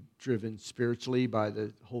need to be driven spiritually by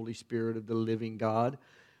the Holy Spirit of the living God.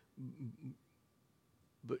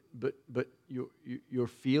 But your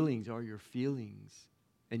feelings are your feelings.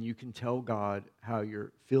 And you can tell God how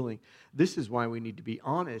you're feeling. This is why we need to be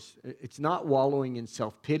honest. It's not wallowing in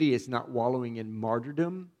self-pity. It's not wallowing in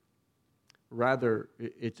martyrdom. Rather,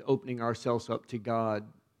 it's opening ourselves up to God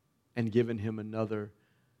and giving Him another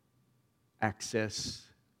access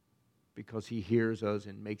because He hears us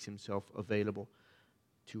and makes Himself available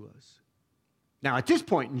to us. Now, at this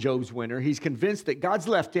point in Job's winter, he's convinced that God's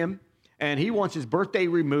left him and he wants his birthday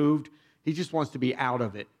removed. He just wants to be out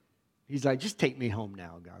of it. He's like, just take me home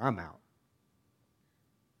now, God. I'm out.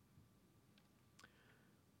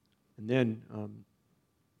 And then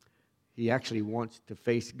he actually wants to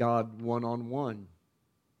face God one-on-one.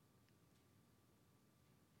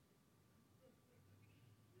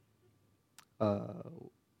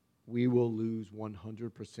 We will lose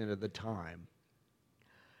 100% of the time.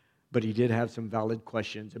 But he did have some valid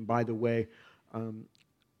questions. And by the way,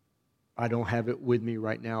 I don't have it with me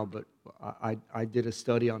right now, but I did a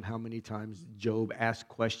study on how many times Job asked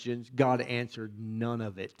questions. God answered none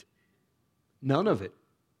of it. None of it.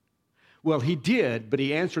 Well, He did, but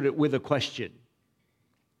He answered it with a question.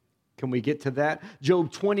 Can we get to that?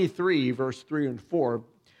 Job 23, verse 3 and 4.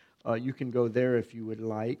 You can go there if you would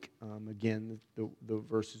like. Again, the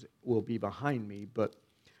verses will be behind me, but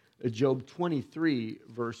Job 23,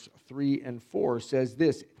 verse 3 and 4 says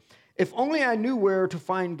this: If only I knew where to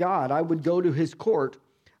find God, I would go to His court.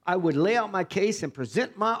 I would lay out my case and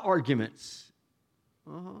present my arguments.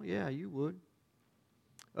 Oh, yeah, you would.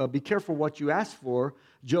 Be careful what you ask for.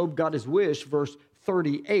 Job got his wish, verse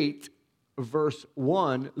 38, verse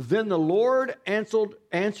 1. Then the Lord answered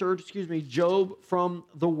Job from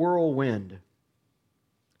the whirlwind.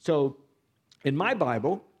 So, in my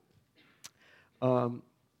Bible,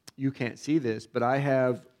 you can't see this, but I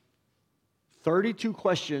have 32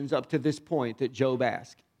 questions up to this point that Job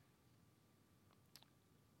asked.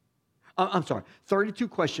 32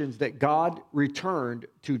 questions that God returned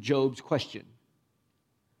to Job's question.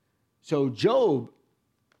 So Job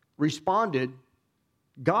responded,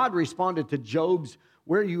 God responded to Job's,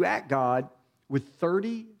 where are you at, God, with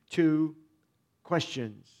 32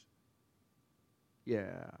 questions.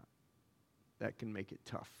 Yeah, that can make it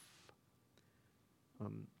tough.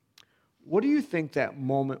 What do you think that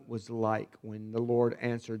moment was like when the Lord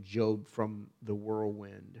answered Job from the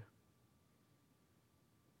whirlwind?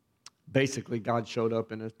 Basically, God showed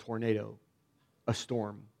up in a tornado, a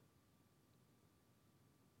storm.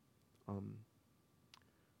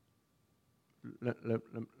 let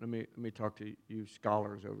me talk to you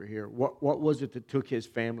scholars over here. What was it that took his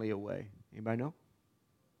family away? Anybody know?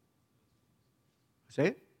 Say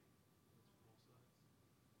it.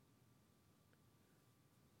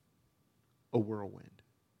 A whirlwind.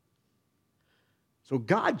 So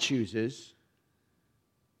God chooses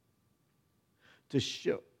to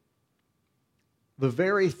show the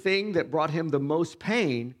very thing that brought him the most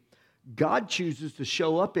pain. God chooses to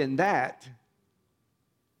show up in that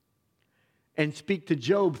and speak to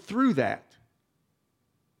Job through that.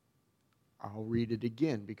 I'll read it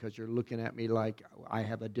again because you're looking at me like I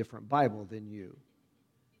have a different Bible than you.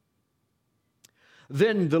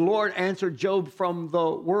 Then the Lord answered Job from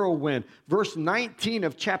the whirlwind. Verse 19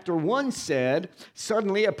 of chapter 1 said,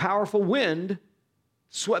 suddenly a powerful wind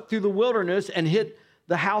swept through the wilderness and hit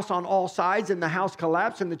the house on all sides, and the house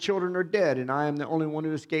collapsed, and the children are dead, and I am the only one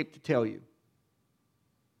who escaped to tell you.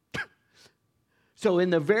 So in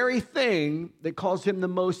the very thing that caused him the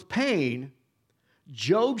most pain,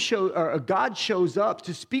 God shows up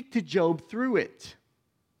to speak to Job through it.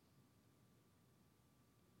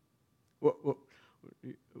 What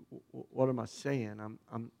am I saying?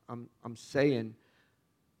 I'm saying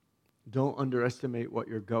don't underestimate what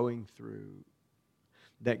you're going through.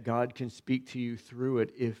 That God can speak to you through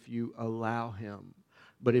it if you allow him.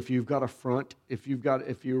 But if you've got a front, if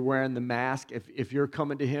you're wearing the mask, if you're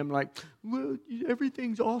coming to him like, well,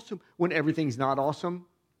 everything's awesome, when everything's not awesome,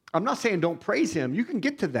 I'm not saying don't praise him. You can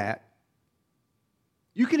get to that.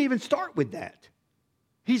 You can even start with that.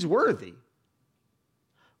 He's worthy.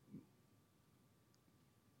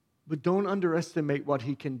 But don't underestimate what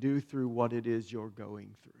he can do through what it is you're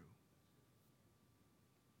going through.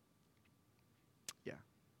 Yeah.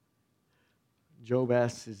 Job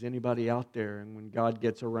asks, is anybody out there? And when God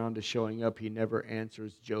gets around to showing up, he never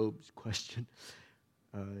answers Job's question.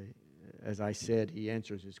 As I said, he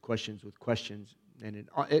answers his questions with questions. And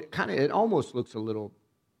it almost looks a little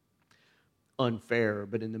unfair,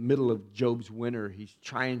 but in the middle of Job's winter, he's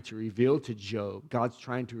trying to reveal to Job, God's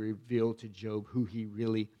trying to reveal to Job who he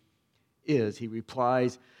really is. He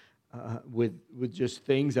replies with just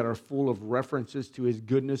things that are full of references to his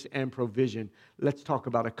goodness and provision. Let's talk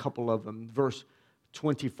about a couple of them. Verse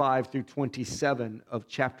 25 through 27 of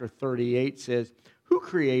chapter 38 says, who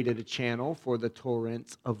created a channel for the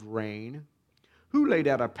torrents of rain? Who laid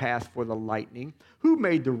out a path for the lightning? Who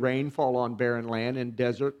made the rain fall on barren land and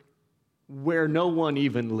desert where no one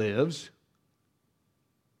even lives?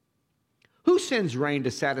 Who sends rain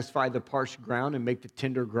to satisfy the parched ground and make the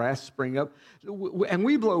tender grass spring up? And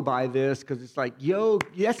we blow by this because it's like, yo,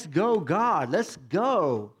 let's go, God, let's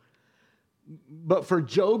go. But for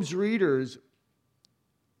Job's readers,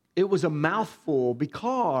 it was a mouthful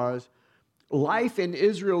because life in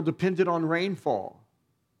Israel depended on rainfall.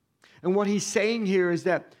 And what he's saying here is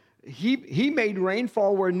that he made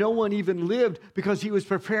rainfall where no one even lived because he was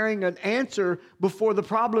preparing an answer before the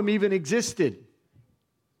problem even existed.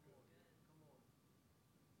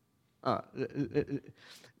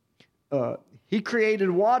 He created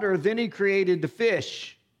water, then he created the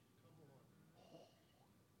fish.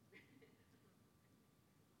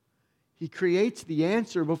 He creates the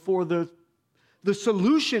answer before the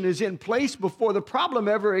solution is in place, before the problem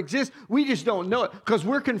ever exists. We just don't know it because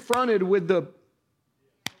we're confronted with the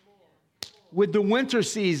winter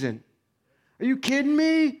season. Are you kidding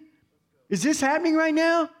me? Is this happening right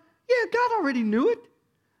now? Yeah, God already knew it,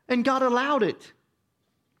 and God allowed it.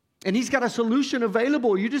 And he's got a solution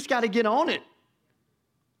available. You just got to get on it.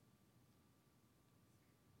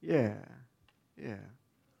 Yeah.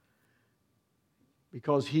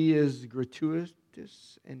 Because he is gratuitous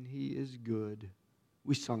and he is good.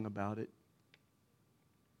 We sung about it.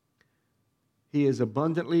 He is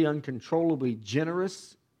abundantly, uncontrollably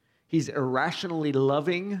generous. He's irrationally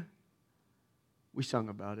loving. We sung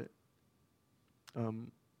about it.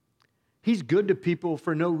 He's good to people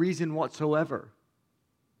for no reason whatsoever.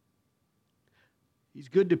 He's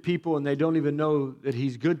good to people and they don't even know that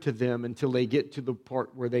he's good to them until they get to the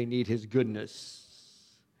part where they need his goodness.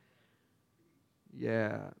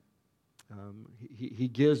 Yeah. He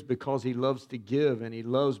gives because he loves to give, and he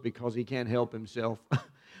loves because he can't help himself.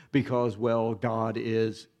 Because, well, God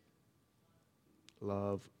is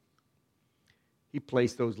love. He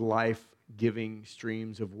placed those life-giving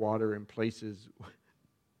streams of water in places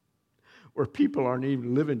where people aren't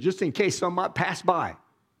even living, just in case some might pass by.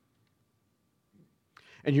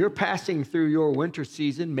 And you're passing through your winter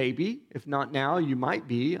season, maybe. If not now, you might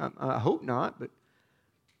be. I hope not.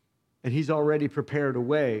 And he's already prepared a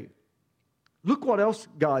way. Look what else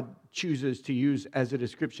God chooses to use as a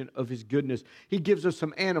description of his goodness. He gives us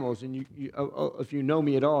some animals. And if you know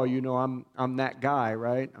me at all, you know I'm that guy,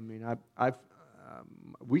 right? I mean,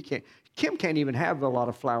 Kim can't even have a lot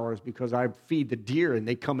of flowers because I feed the deer and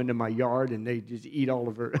they come into my yard and they just eat all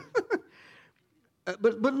of her.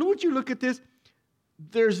 But would you look at this?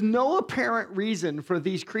 There's no apparent reason for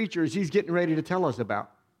these creatures he's getting ready to tell us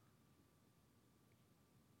about.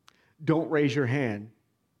 Don't raise your hand.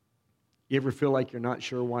 You ever feel like you're not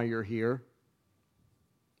sure why you're here?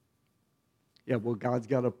 Yeah, well,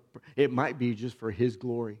 it might be just for his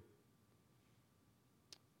glory.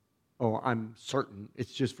 Oh, I'm certain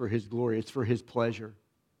it's just for his glory. It's for his pleasure.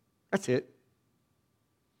 That's it.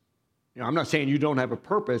 I'm not saying you don't have a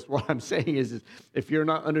purpose. What I'm saying is if you're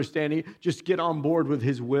not understanding, just get on board with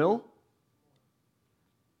his will.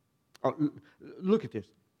 Oh, look at this.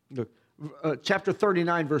 Look, chapter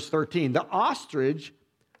 39, verse 13. The ostrich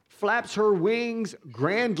flaps her wings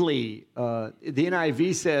grandly. The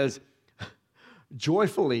NIV says,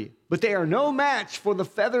 joyfully, but they are no match for the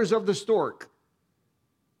feathers of the stork.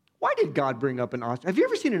 Why did God bring up an ostrich? Have you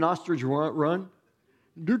ever seen an ostrich run?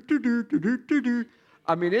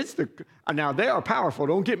 I mean, now they are powerful,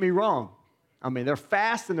 don't get me wrong. I mean, they're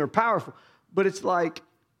fast and they're powerful, but it's like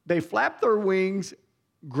they flap their wings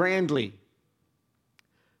grandly.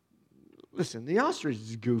 Listen, the ostrich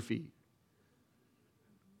is goofy.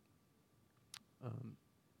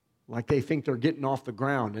 Like they think they're getting off the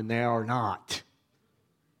ground and they are not.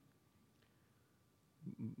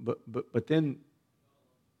 But then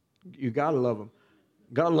you got to love them.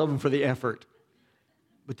 Got to love them for the effort.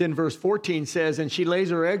 But then verse 14 says, and she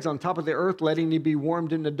lays her eggs on top of the earth, letting them be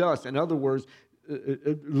warmed in the dust. In other words,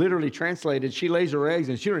 literally translated, she lays her eggs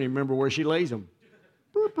and she don't even remember where she lays them.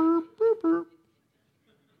 Burp, burp, burp, burp.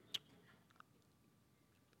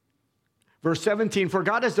 Verse 17, for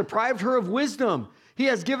God has deprived her of wisdom. He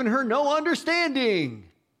has given her no understanding,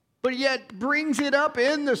 but yet brings it up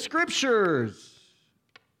in the scriptures.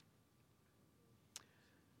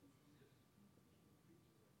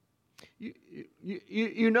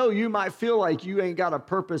 You might feel like you ain't got a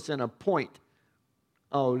purpose and a point.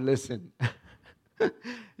 Oh, listen.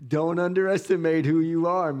 Don't underestimate who you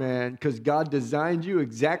are, man, because God designed you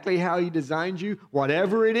exactly how he designed you,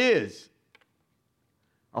 whatever it is.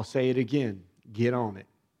 I'll say it again. Get on it.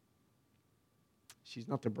 She's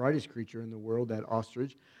not the brightest creature in the world, that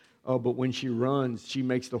ostrich. Oh, but when she runs, she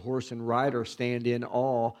makes the horse and rider stand in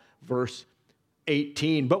awe. Verse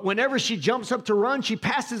 18. But whenever she jumps up to run, she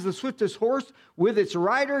passes the swiftest horse with its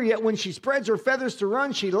rider. Yet when she spreads her feathers to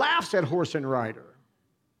run, she laughs at horse and rider.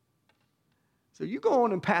 So you go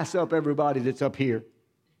on and pass up everybody that's up here.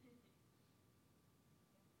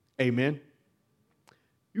 Amen.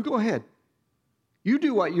 You go ahead. You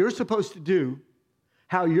do what you're supposed to do,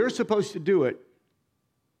 how you're supposed to do it,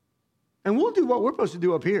 and we'll do what we're supposed to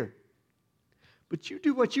do up here. But you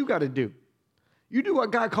do what you got to do. You do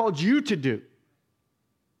what God called you to do.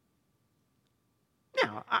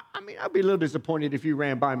 Now, I'd be a little disappointed if you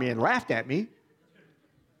ran by me and laughed at me.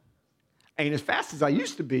 Ain't as fast as I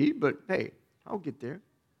used to be, but hey, I'll get there.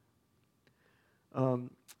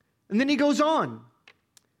 And then he goes on.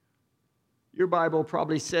 Your Bible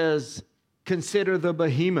probably says, consider the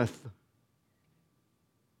behemoth.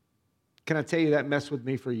 Can I tell you that messed with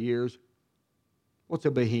me for years? What's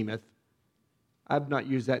a behemoth? I've not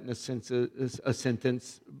used that in a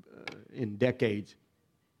sentence in decades.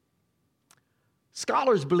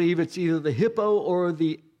 Scholars believe it's either the hippo or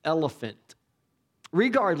the elephant.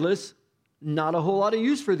 Regardless, not a whole lot of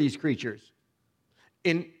use for these creatures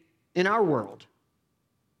in our world.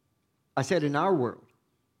 I said in our world.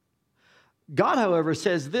 God, however,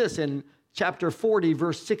 says this in chapter 40,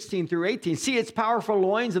 verse 16 through 18. See its powerful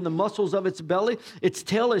loins and the muscles of its belly. Its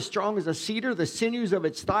tail is strong as a cedar. The sinews of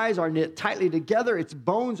its thighs are knit tightly together. Its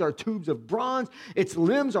bones are tubes of bronze. Its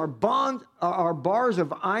limbs are bars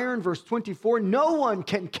of iron. Verse 24. No one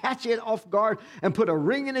can catch it off guard and put a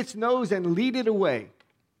ring in its nose and lead it away.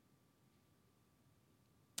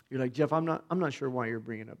 You're like, Jeff, I'm not sure why you're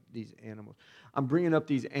bringing up these animals. I'm bringing up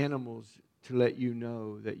these animals to let you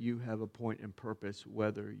know that you have a point and purpose,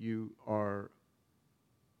 whether you are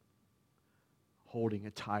holding a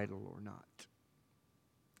title or not.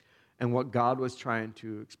 And what God was trying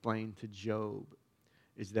to explain to Job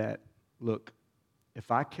is that, look, if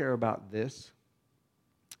I care about this,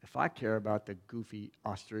 if I care about the goofy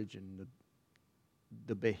ostrich and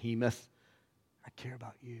the behemoth, I care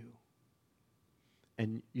about you.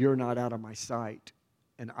 And you're not out of my sight.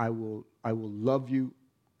 And I will love you.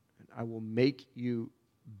 I will make you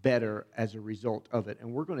better as a result of it.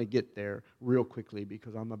 And we're going to get there real quickly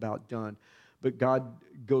because I'm about done. But God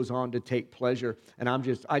goes on to take pleasure. And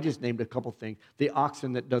I just named a couple things. The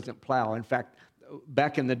oxen that doesn't plow. In fact,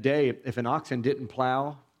 back in the day, if an oxen didn't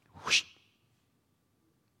plow, whoosh,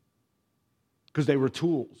 because they were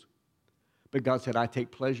tools. But God said, I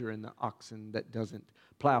take pleasure in the oxen that doesn't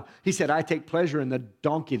plow. He said, I take pleasure in the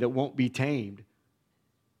donkey that won't be tamed.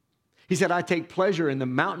 He said, I take pleasure in the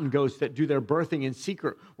mountain goats that do their birthing in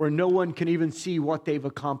secret, where no one can even see what they've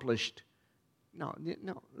accomplished. No,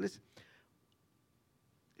 listen.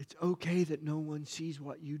 It's okay that no one sees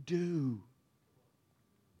what you do.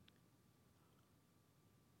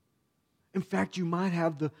 In fact, you might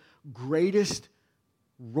have the greatest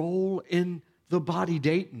role in the body,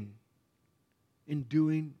 Dayton, in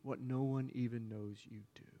doing what no one even knows you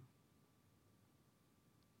do.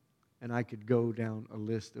 And I could go down a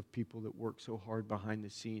list of people that work so hard behind the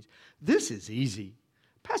scenes. This is easy.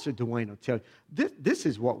 Pastor Dwayne will tell you, this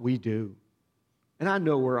is what we do. And I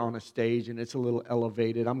know we're on a stage and it's a little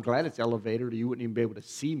elevated. I'm glad it's elevated or you wouldn't even be able to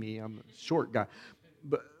see me. I'm a short guy.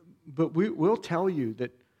 But we'll tell you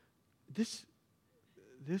that this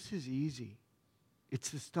is easy. It's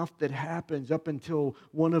the stuff that happens up until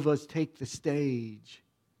one of us take the stage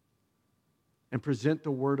and present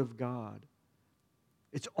the Word of God.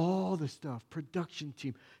 It's all the stuff, production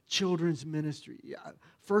team, children's ministry,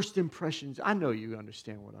 first impressions. I know you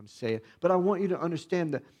understand what I'm saying, but I want you to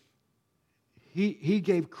understand that he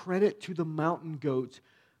gave credit to the mountain goats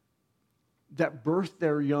that birthed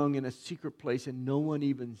their young in a secret place and no one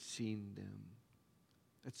even seen them.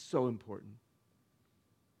 That's so important.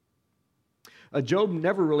 Job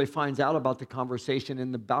never really finds out about the conversation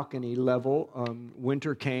in the balcony level.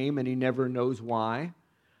 Winter came and he never knows why.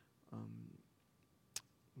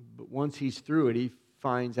 But once he's through it, he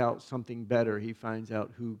finds out something better. He finds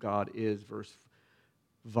out who God is. Verse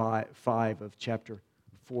 5 of chapter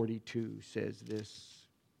 42 says this.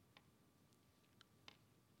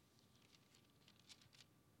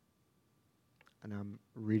 And I'm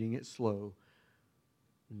reading it slow.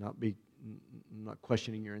 I'm not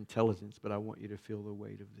questioning your intelligence, but I want you to feel the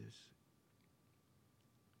weight of this.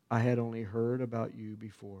 I had only heard about you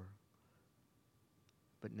before,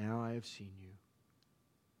 but now I have seen you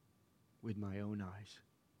with my own eyes.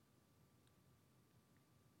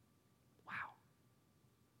 Wow.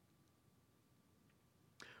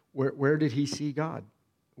 Where did he see God?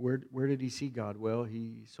 Where did he see God? Well,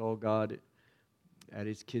 he saw God at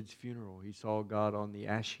his kid's funeral. He saw God on the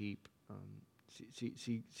ash heap.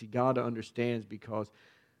 See, God understands because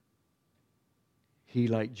he,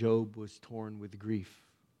 like Job, was torn with grief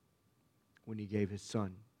when he gave his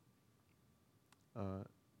son.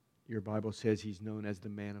 Your Bible says he's known as the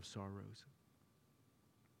man of sorrows.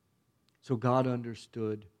 So God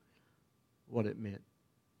understood what it meant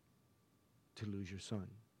to lose your son.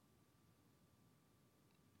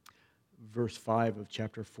 Verse 5 of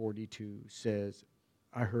chapter 42 says,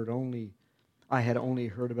 I had only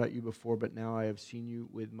heard about you before, but now I have seen you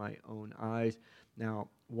with my own eyes. Now,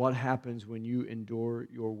 what happens when you endure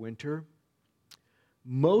your winter?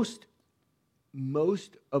 Most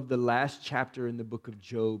of the last chapter in the book of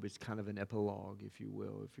Job is kind of an epilogue, if you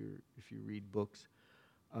will, if you read books.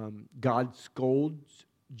 God scolds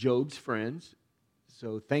Job's friends,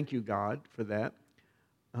 so thank you, God, for that.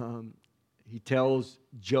 He tells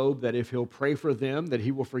Job that if he'll pray for them, that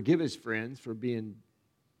he will forgive his friends for being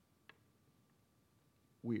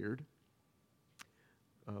weird.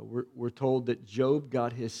 We're told that Job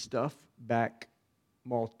got his stuff back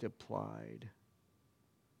multiplied.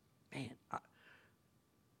 Man,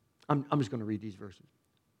 I'm just going to read these verses.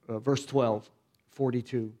 Verse 12,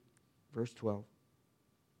 42, verse 12.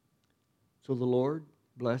 So the Lord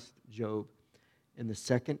blessed Job in the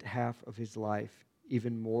second half of his life,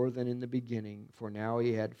 even more than in the beginning, for now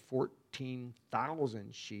he had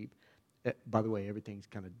 14,000 sheep. By the way, everything's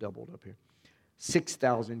kind of doubled up here.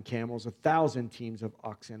 6,000 camels, 1,000 teams of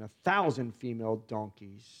oxen, 1,000 female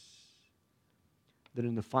donkeys. Then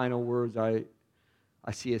in the final words, I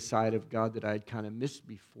see a side of God that I had kind of missed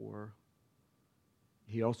before.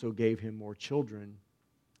 He also gave him more children.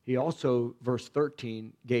 He also, verse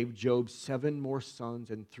 13, gave Job 7 more sons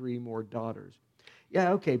and 3 more daughters.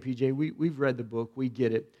 Yeah, okay, PJ, we've read the book. We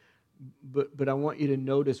get it. But I want you to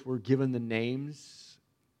notice we're given the names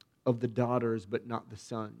of the daughters, but not the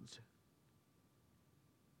sons.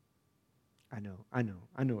 I know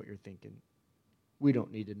what you're thinking. We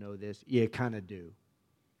don't need to know this. Yeah, kind of do.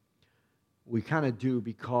 We kind of do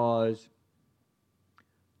because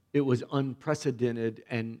it was unprecedented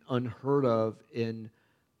and unheard of in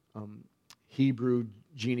Hebrew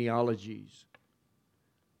genealogies.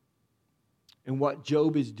 And what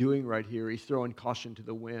Job is doing right here, he's throwing caution to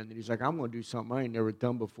the wind. And he's like, I'm going to do something I ain't never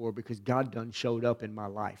done before because God done showed up in my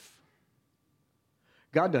life.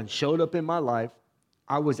 God done showed up in my life.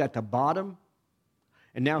 I was at the bottom,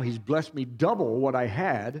 and now he's blessed me double what I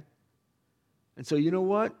had. And so you know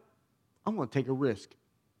what? I'm going to take a risk.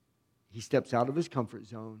 He steps out of his comfort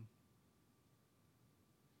zone.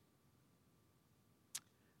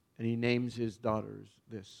 And he names his daughters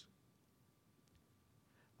this.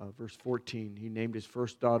 Verse 14, he named his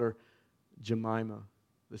first daughter Jemima,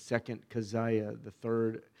 the second Keziah, the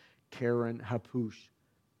third Karen Hapush.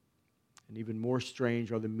 And even more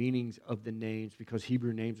strange are the meanings of the names, because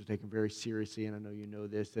Hebrew names are taken very seriously, and I know you know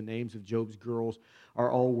this. The names of Job's girls are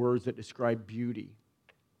all words that describe beauty.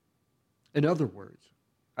 In other words,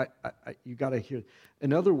 you got to hear.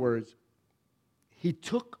 In other words, he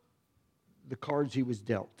took the cards he was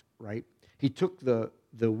dealt, right? He took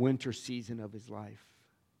the winter season of his life.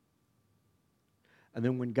 And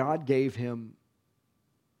then when God gave him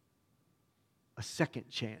a second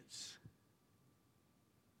chance,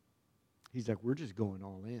 he's like, we're just going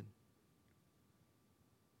all in.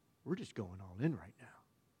 We're just going all in right now.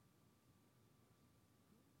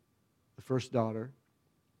 The first daughter,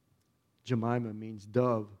 Jemima, means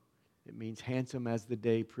dove. It means handsome as the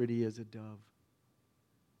day, pretty as a dove.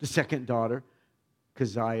 The second daughter,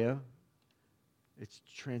 Keziah, it's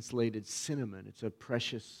translated cinnamon. It's a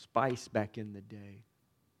precious spice back in the day.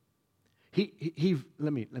 He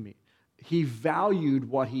valued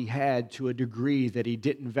what he had to a degree that he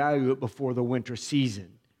didn't value it before the winter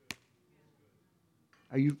season.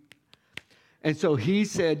 And so he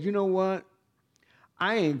said, you know what?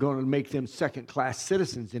 I ain't going to make them second-class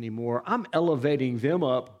citizens anymore. I'm elevating them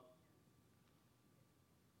up.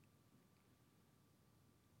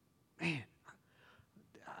 Man,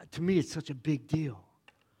 to me, it's such a big deal.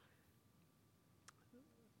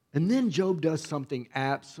 And then Job does something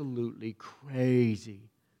absolutely crazy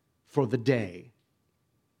for the day.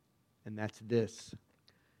 And that's this.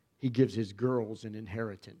 He gives his girls an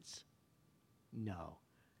inheritance. No.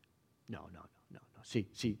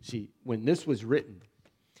 See, when this was written,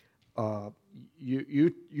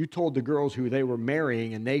 you told the girls who they were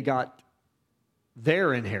marrying and they got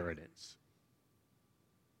their inheritance.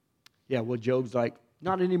 Yeah, well, Job's like,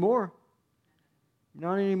 not anymore.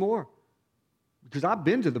 Not anymore. Because I've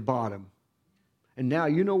been to the bottom. And now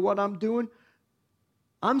you know what I'm doing?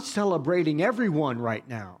 I'm celebrating everyone right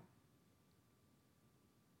now.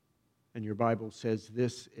 And your Bible says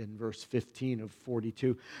this in verse 15 of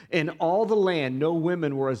 42. In all the land, no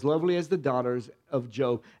women were as lovely as the daughters of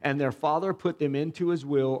Job, and their father put them into his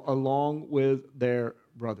will along with their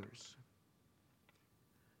brothers.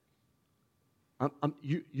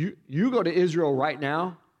 You go to Israel right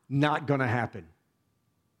now, not going to happen.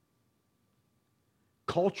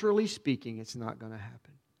 Culturally speaking, it's not going to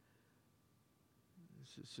happen.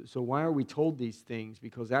 So why are we told these things?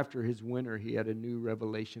 Because after his winter, he had a new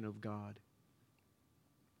revelation of God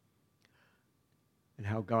and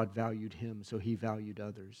how God valued him, so he valued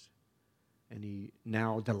others. And he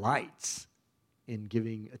now delights in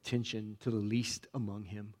giving attention to the least among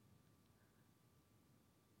him.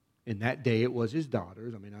 In that day, it was his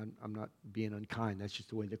daughters. I mean, I'm not being unkind. That's just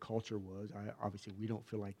the way the culture was. Obviously, we don't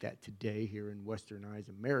feel like that today here in westernized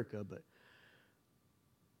America, but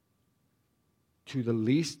to the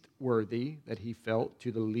least worthy that he felt,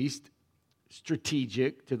 to the least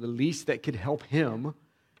strategic, to the least that could help him,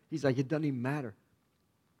 he's like, it doesn't even matter.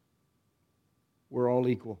 We're all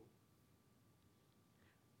equal.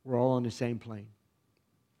 We're all on the same plane.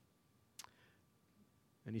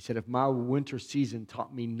 And he said, if my winter season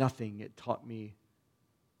taught me nothing, it taught me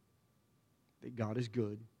that God is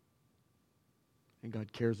good and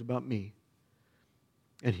God cares about me.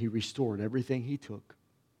 And he restored everything he took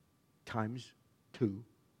times 2.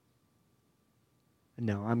 And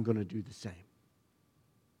now I'm going to do the same.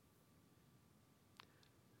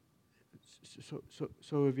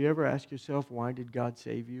 So have you ever asked yourself, why did God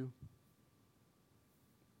save you?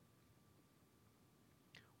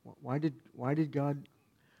 Why did God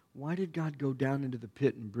go down into the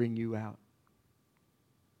pit and bring you out?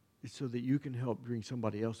 It's so that you can help bring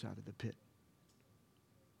somebody else out of the pit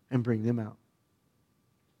and bring them out.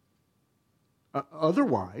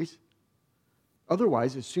 Otherwise,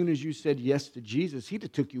 as soon as you said yes to Jesus, he'd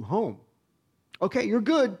have took you home. Okay, you're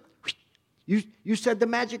good. You said the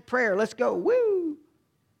magic prayer. Let's go. Woo!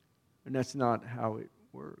 And that's not how it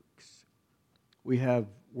works. We have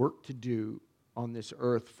work to do on this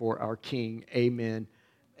earth for our King. Amen.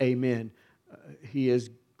 Amen. He is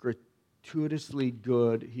gratuitously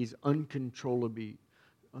good. He's uncontrollably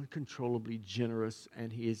generous,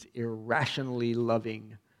 and he is irrationally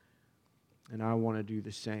loving. And I want to do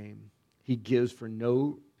the same. He gives for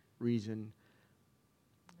no reason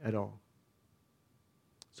at all.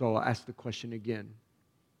 So I'll ask the question again.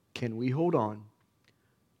 Can we hold on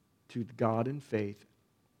to God and faith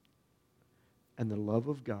and the love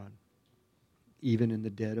of God even in the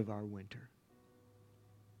dead of our winter.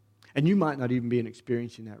 And you might not even be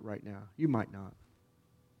experiencing that right now. You might not.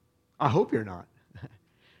 I hope you're not.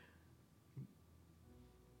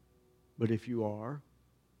 But if you are,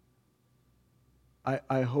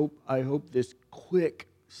 I hope this quick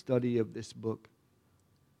study of this book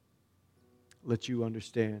lets you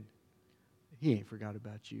understand He ain't forgot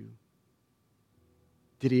about you.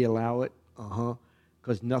 Did He allow it? Uh-huh.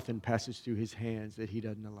 Because nothing passes through His hands that He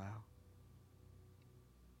doesn't allow.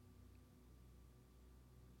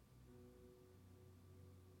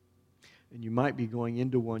 And you might be going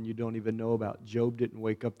into one you don't even know about. Job didn't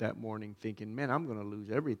wake up that morning thinking, man, I'm going to lose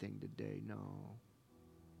everything today. No.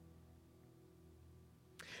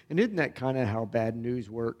 And isn't that kind of how bad news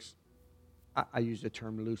works? I use the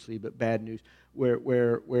term loosely, but bad news,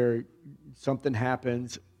 where something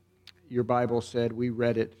happens, your Bible said, we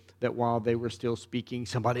read it, that while they were still speaking,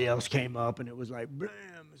 somebody else came up and it was like, blam.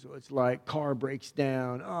 So it's like car breaks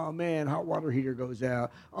down. Oh, man, hot water heater goes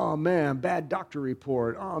out. Oh, man, bad doctor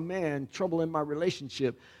report. Oh, man, trouble in my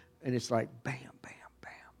relationship. And it's like bam, bam,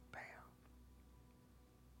 bam, bam.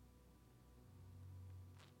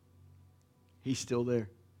 He's still there.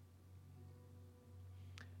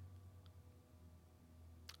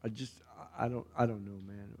 I don't know,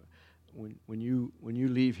 man. When you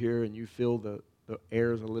leave here and you feel the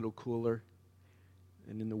air's a little cooler,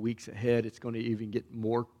 and in the weeks ahead it's going to even get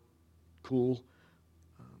more cool,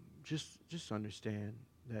 just understand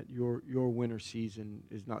that your winter season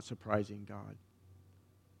is not surprising God.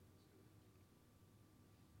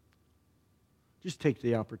 Just take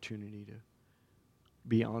the opportunity to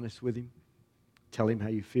be honest with Him. Tell Him how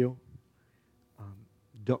you feel.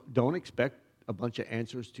 Don't expect a bunch of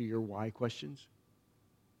answers to your why questions.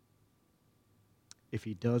 If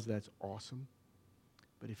He does, that's awesome.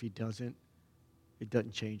 But if He doesn't, it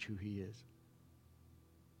doesn't change who He is.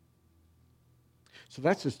 So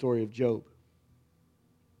that's the story of Job.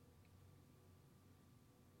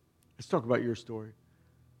 Let's talk about your story.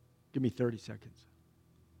 Give me 30 seconds.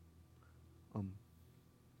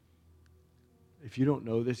 If you don't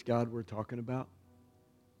know this God we're talking about,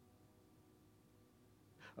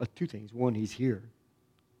 two things. One, He's here,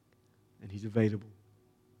 and He's available.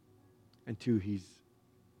 And two, He's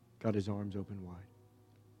got His arms open wide.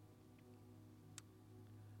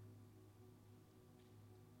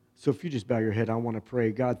 So if you just bow your head, I want to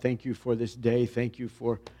pray. God, thank you for this day. Thank you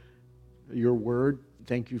for your word.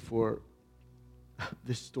 Thank you for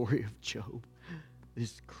this story of Job,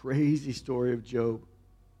 this crazy story of Job.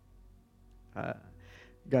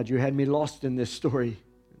 God, you had me lost in this story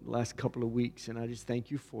the last couple of weeks, and I just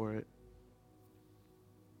thank you for it.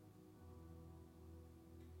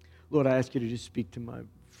 Lord, I ask you to just speak to my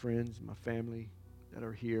friends, my family that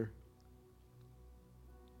are here.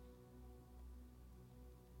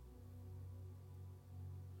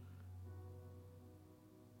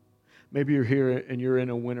 Maybe you're here and you're in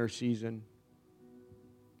a winter season.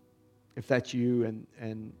 If that's you,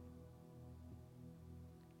 and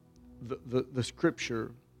the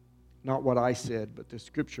scripture, not what I said, but the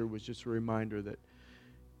scripture was just a reminder that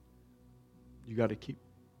you got to keep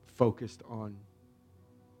focused on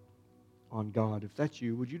God. If that's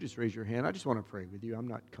you, would you just raise your hand? I just want to pray with you. I'm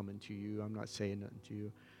not coming to you. I'm not saying nothing to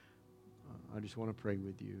you. I just want to pray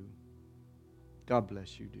with you. God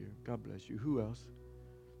bless you, dear. God bless you. Who else?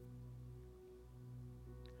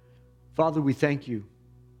 Father, we thank you.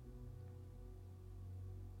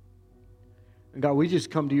 And God, we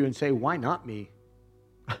just come to you and say, why not me?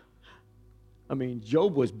 I mean,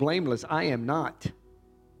 Job was blameless. I am not.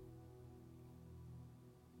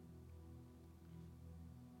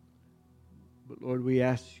 But Lord, we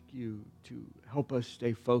ask you to help us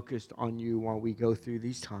stay focused on you while we go through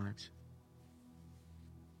these times.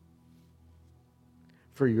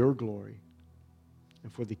 For your glory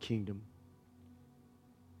and for the kingdom.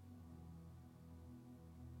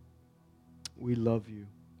 We love you.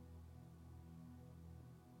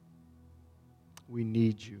 We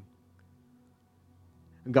need you.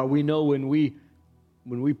 And God, we know when we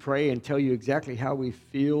pray and tell you exactly how we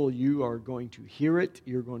feel, you are going to hear it,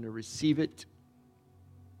 you're going to receive it,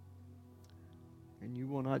 and you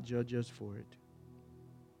will not judge us for it.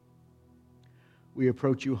 We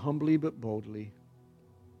approach you humbly but boldly.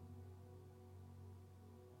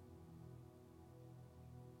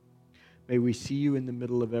 May we see you in the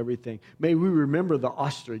middle of everything. May we remember the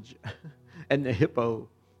ostrich and the hippo.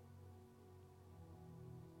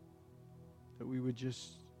 That we would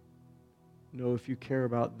just know if you care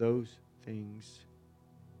about those things,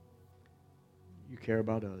 you care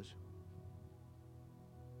about us.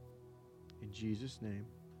 In Jesus' name.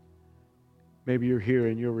 Maybe you're here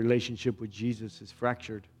and your relationship with Jesus is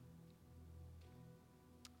fractured.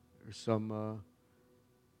 There's some,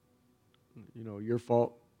 your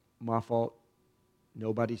fault, my fault,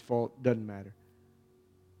 nobody's fault, doesn't matter.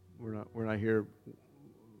 We're not here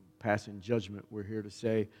passing judgment. We're here to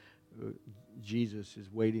say Jesus is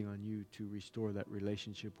waiting on you to restore that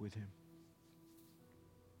relationship with him.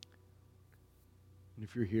 And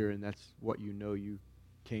if you're here and that's what you know you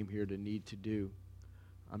came here to need to do,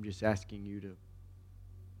 I'm just asking you to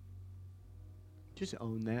just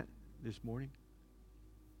own that this morning.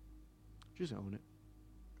 Just own it.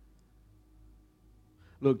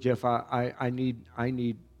 Look, Jeff, I need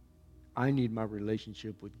my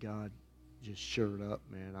relationship with God just shored up,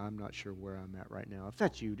 man. I'm not sure where I'm at right now. If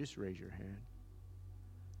that's you, just raise your hand.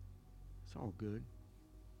 It's all good.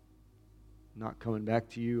 I'm not coming back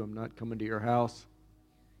to you. I'm not coming to your house.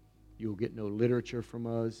 You'll get no literature from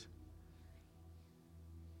us.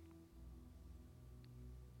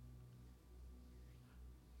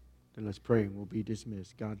 Then let's pray and we'll be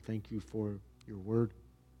dismissed. God, thank you for your word.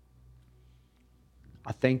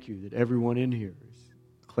 I thank you that everyone in here is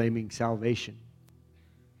claiming salvation.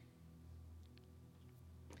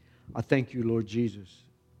 I thank you, Lord Jesus,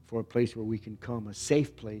 for a place where we can come, a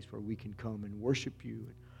safe place where we can come and worship you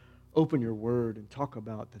and open your word and talk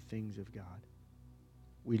about the things of God.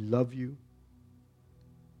 We love you.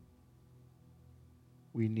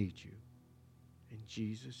 We need you. In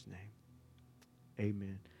Jesus' name,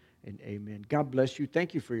 amen and amen. God bless you.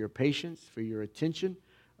 Thank you for your patience, for your attention.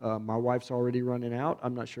 My wife's already running out.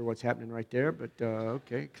 I'm not sure what's happening right there, but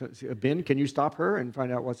okay. Ben, can you stop her and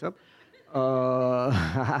find out what's up?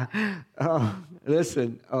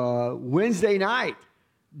 Listen, Wednesday night,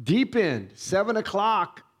 Deep End, 7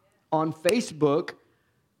 o'clock on Facebook.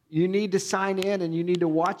 You need to sign in and you need to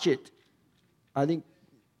watch it. I think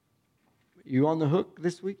you on the hook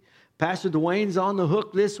this week? Pastor Dwayne's on the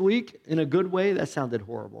hook this week in a good way. That sounded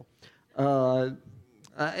horrible. You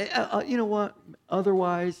know what?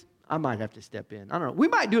 Otherwise, I might have to step in. I don't know. We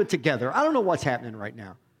might do it together. I don't know what's happening right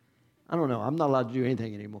now. I don't know. I'm not allowed to do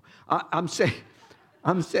anything anymore. I'm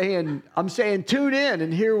saying, tune in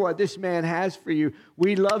and hear what this man has for you.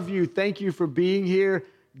 We love you. Thank you for being here.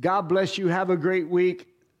 God bless you. Have a great week.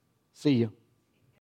 See you.